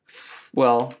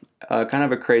 well, kind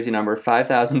of a crazy number,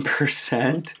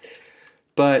 5,000%.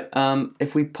 But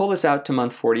if we pull this out to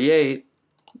month 48,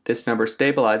 this number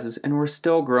stabilizes and we're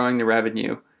still growing the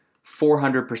revenue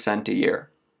 400% a year.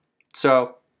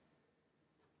 So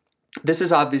this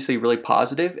is obviously really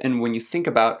positive. And when you think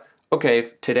about, okay,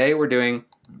 if today we're doing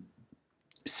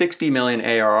 60 million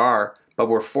ARR, but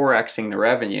we're 4xing the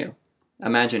revenue,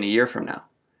 imagine a year from now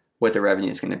what the revenue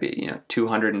is going to be, you know,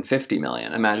 250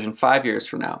 million. Imagine 5 years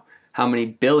from now, how many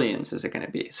billions is it going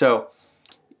to be? So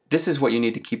this is what you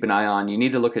need to keep an eye on. You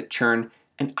need to look at churn.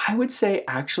 And I would say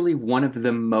actually one of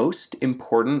the most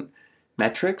important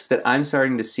metrics that I'm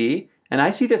starting to see, and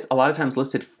I see this a lot of times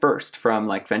listed first from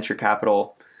like venture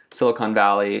capital, Silicon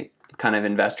Valley kind of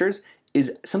investors,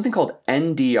 is something called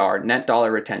NDR, net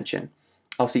dollar retention.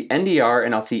 I'll see NDR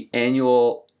and I'll see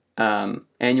annual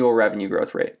revenue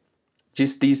growth rate.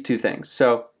 Just these two things.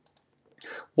 So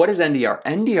what is NDR?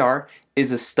 NDR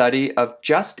is a study of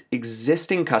just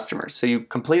existing customers. So you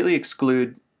completely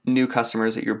exclude new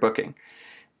customers that you're booking.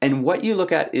 And what you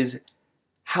look at is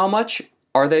how much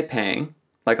are they paying,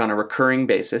 like on a recurring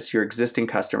basis, your existing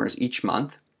customers each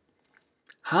month.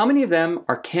 How many of them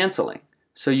are canceling?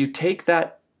 So you take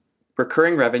that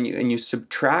recurring revenue and you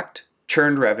subtract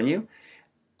churned revenue,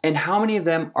 and how many of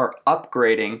them are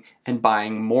upgrading and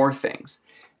buying more things.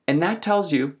 And that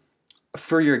tells you,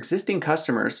 for your existing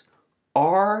customers,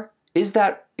 is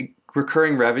that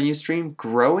recurring revenue stream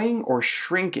growing or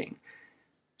shrinking?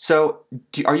 So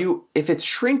if it's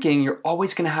shrinking, you're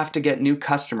always going to have to get new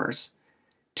customers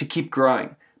to keep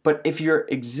growing. But if your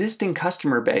existing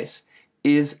customer base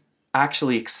is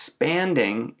actually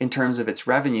expanding in terms of its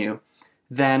revenue,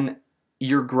 then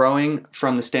you're growing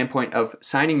from the standpoint of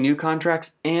signing new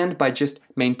contracts and by just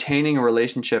maintaining a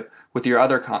relationship with your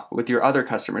other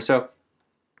customers. So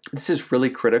this is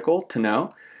really critical to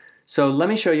know. So let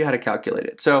me show you how to calculate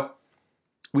it. So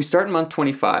we start in month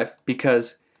 25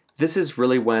 because this is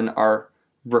really when our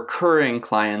recurring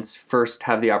clients first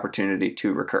have the opportunity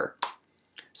to recur.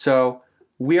 So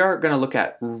we are going to look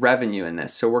at revenue in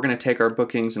this. So we're going to take our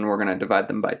bookings and we're going to divide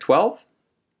them by 12.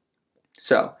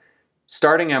 So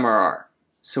starting MRR.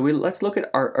 So let's look at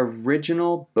our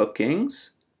original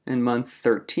bookings in month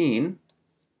 13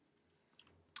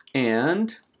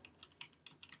 and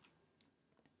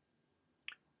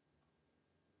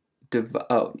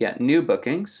new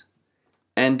bookings,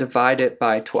 and divide it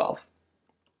by 12.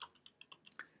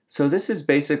 So this is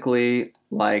basically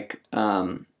like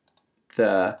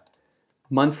the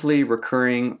monthly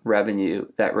recurring revenue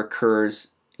that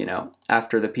recurs,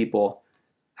 after the people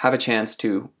have a chance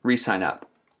to re-sign up.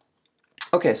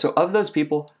 Okay, so of those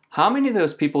people, how many of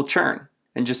those people churn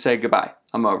and just say goodbye,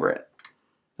 I'm over it?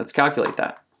 Let's calculate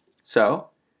that. So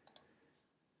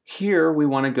here we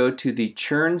want to go to the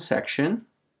churn section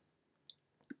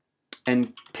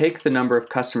and take the number of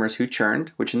customers who churned,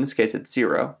 which in this case it's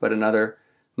 0, but in other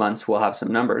months we'll have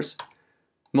some numbers,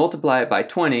 multiply it by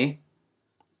 20,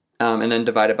 and then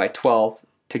divide it by 12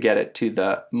 to get it to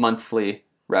the monthly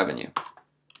revenue.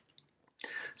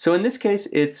 So in this case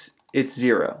it's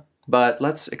 0, but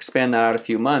let's expand that out a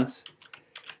few months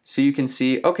so you can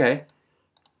see, okay,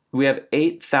 we have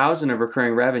 8,000 of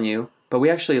recurring revenue, but we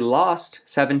actually lost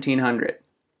 1,700.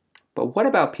 But what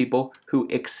about people who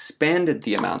expanded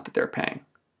the amount that they're paying?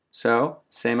 So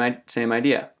same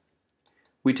idea.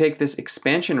 We take this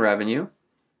expansion revenue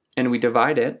and we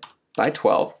divide it by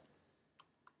 12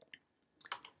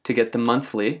 to get the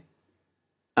monthly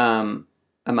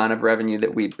amount of revenue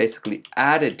that we basically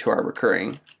added to our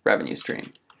recurring revenue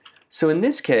stream. So in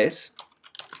this case,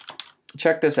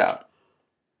 check this out.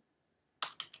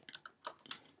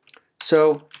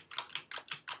 So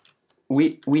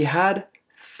we had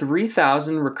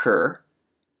 3,000 recur,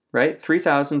 right?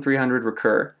 3,300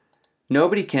 recur.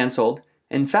 Nobody canceled.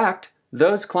 In fact,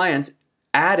 those clients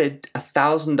added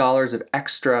 $1,000 of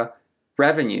extra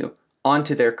revenue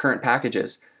onto their current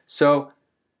packages. So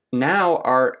now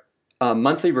our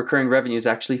monthly recurring revenue is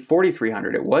actually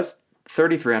 4,300. It was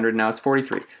 3,300, now it's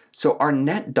 43. So our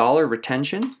net dollar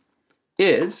retention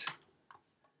is,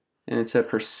 and it's a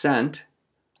percent,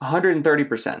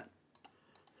 130%.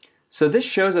 So this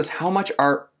shows us how much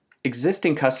our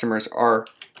existing customers are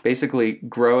basically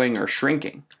growing or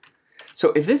shrinking.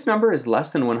 So if this number is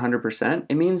less than 100%,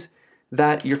 it means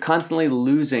that you're constantly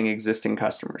losing existing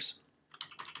customers.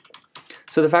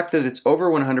 So the fact that it's over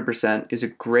 100% is a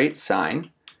great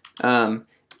sign. And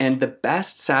the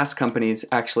best SaaS companies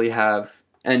actually have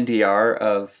NDR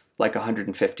of like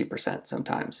 150%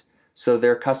 sometimes. So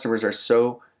their customers are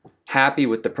so happy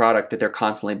with the product that they're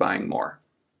constantly buying more.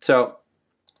 So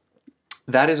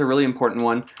that is a really important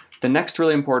one. The next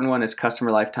really important one is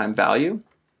customer lifetime value.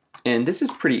 And this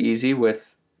is pretty easy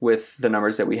with the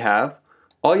numbers that we have.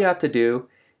 All you have to do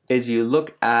is you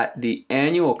look at the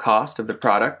annual cost of the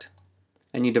product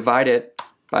and you divide it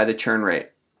by the churn rate,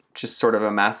 which is sort of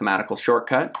a mathematical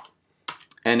shortcut.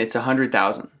 And it's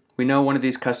 100,000. We know one of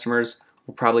these customers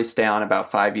will probably stay on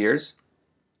about 5 years.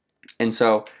 And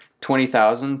so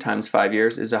 20,000 times 5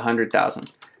 years is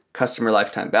 100,000 customer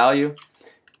lifetime value.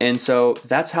 And so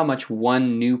that's how much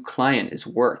one new client is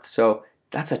worth. So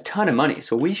that's a ton of money.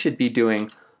 So we should be doing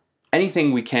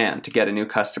anything we can to get a new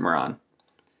customer on.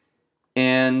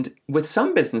 And with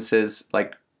some businesses,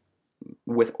 like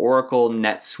with Oracle,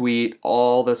 NetSuite,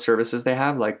 all the services they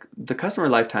have, like the customer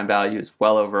lifetime value is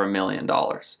well over $1 million.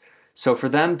 So for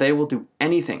them, they will do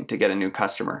anything to get a new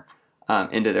customer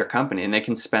into their company, and they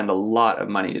can spend a lot of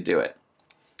money to do it.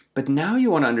 But now you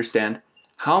want to understand,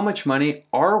 how much money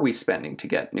are we spending to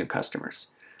get new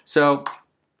customers? So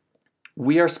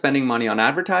we are spending money on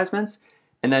advertisements,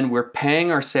 and then we're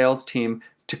paying our sales team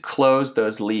to close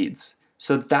those leads.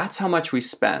 So that's how much we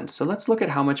spend. So let's look at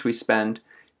how much we spend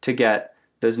to get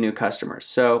those new customers.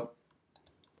 So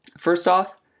first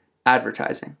off,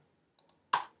 advertising.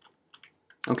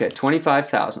 Okay,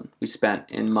 25,000 we spent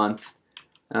in month,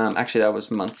 actually that was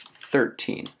month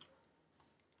 13.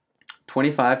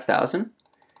 25,000.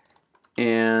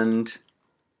 And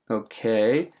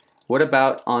okay, what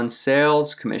about on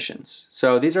sales commissions?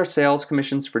 So these are sales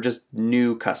commissions for just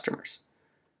new customers.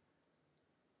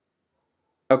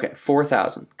 Okay,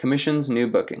 4,000. Commissions, new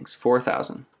bookings,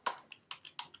 4,000.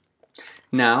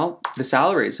 Now, the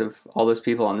salaries of all those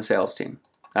people on the sales team.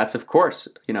 That's, of course,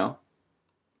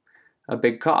 a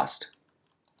big cost.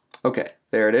 Okay,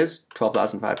 there it is,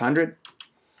 12,500.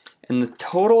 And the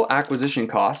total acquisition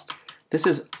cost, this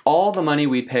is all the money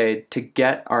we paid to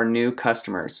get our new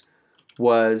customers,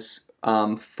 was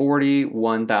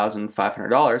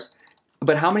 $41,500.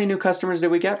 But how many new customers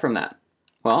did we get from that?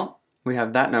 Well, we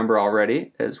have that number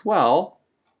already as well.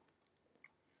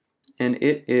 And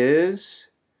it is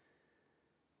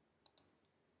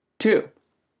 2.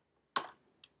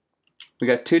 We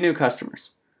got 2 new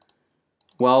customers.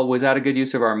 Well, was that a good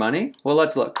use of our money? Well,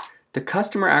 let's look. the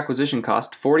customer acquisition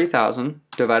cost, 40,000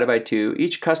 divided by 2,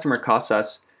 each customer costs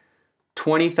us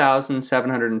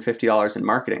 $20,750 in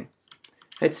marketing.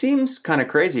 It seems kind of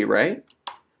crazy, right?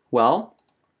 Well,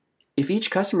 if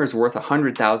each customer is worth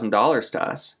 $100,000 to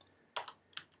us,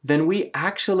 then we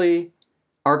actually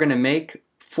are going to make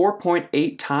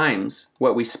 4.8 times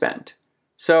what we spent.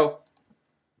 So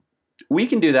we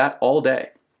can do that all day.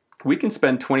 We can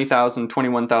spend $20,000,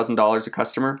 $21,000 a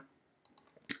customer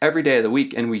every day of the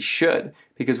week, and we should,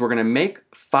 because we're going to make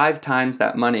 5 times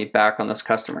that money back on those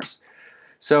customers.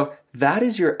 So that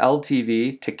is your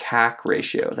LTV to CAC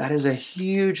ratio. That is a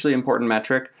hugely important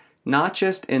metric, not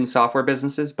just in software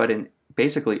businesses, but in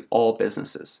basically all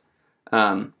businesses.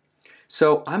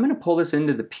 So I'm going to pull this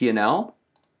into the P&L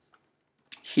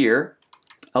here,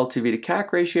 LTV to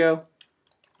CAC ratio,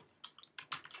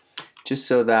 just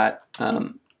so that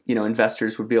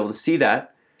investors would be able to see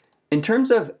that. In terms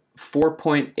of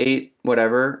 4.8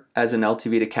 whatever as an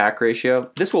LTV to CAC ratio,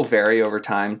 this will vary over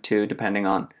time too, depending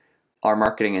on our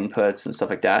marketing inputs and stuff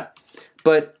like that.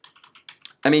 But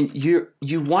I mean,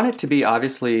 you want it to be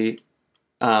obviously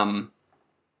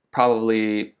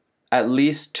probably at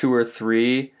least 2 or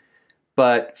 3,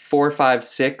 but 4, 5,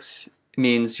 6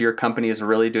 means your company is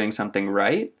really doing something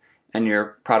right and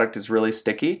your product is really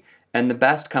sticky. And the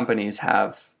best companies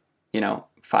have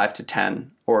 5 to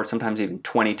 10 or sometimes even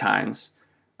 20 times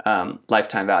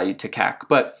lifetime value to CAC.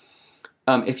 But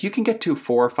if you can get to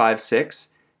 4, 5,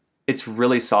 6, it's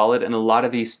really solid. And a lot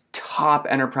of these top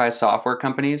enterprise software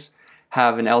companies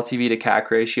have an LTV to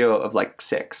CAC ratio of like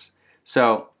 6.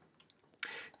 So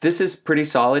this is pretty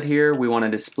solid here. We want to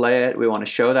display it. We want to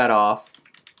show that off.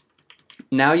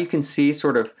 Now you can see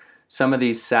sort of some of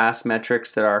these SaaS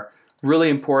metrics that are really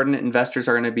important. Investors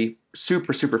are going to be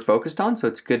super, super focused on. So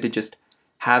it's good to just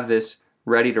have this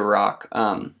ready to rock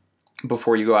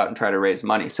before you go out and try to raise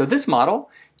money. So this model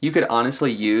you could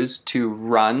honestly use to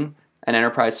run an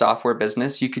enterprise software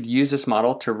business. You could use this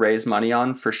model to raise money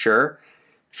on for sure.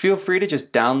 Feel free to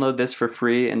just download this for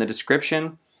free in the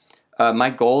description.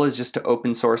 My goal is just to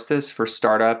open source this for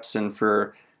startups and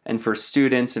for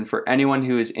students and for anyone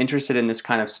who is interested in this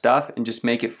kind of stuff, and just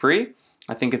make it free.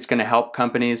 I think it's going to help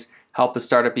companies, help the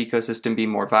startup ecosystem be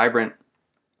more vibrant,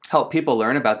 help people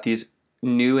learn about these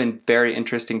new and very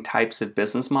interesting types of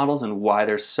business models and why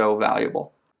they're so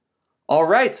valuable. All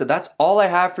right, so that's all I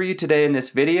have for you today in this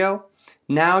video.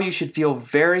 Now you should feel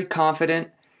very confident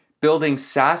building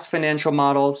SaaS financial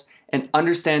models and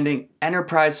understanding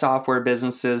enterprise software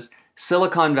businesses,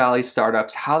 Silicon Valley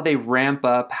startups, how they ramp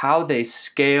up, how they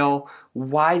scale,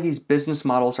 why these business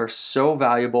models are so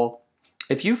valuable.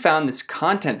 If you found this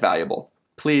content valuable,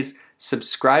 please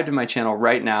subscribe to my channel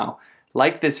right now,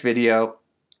 like this video,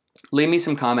 leave me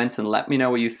some comments and let me know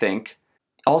what you think.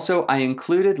 Also, I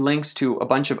included links to a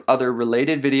bunch of other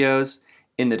related videos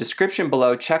in the description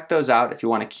below. Check those out if you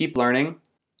want to keep learning.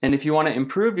 And if you want to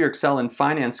improve your Excel and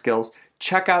finance skills,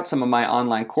 check out some of my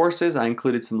online courses. I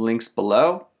included some links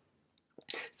below.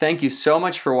 Thank you so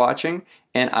much for watching,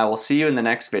 and I will see you in the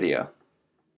next video.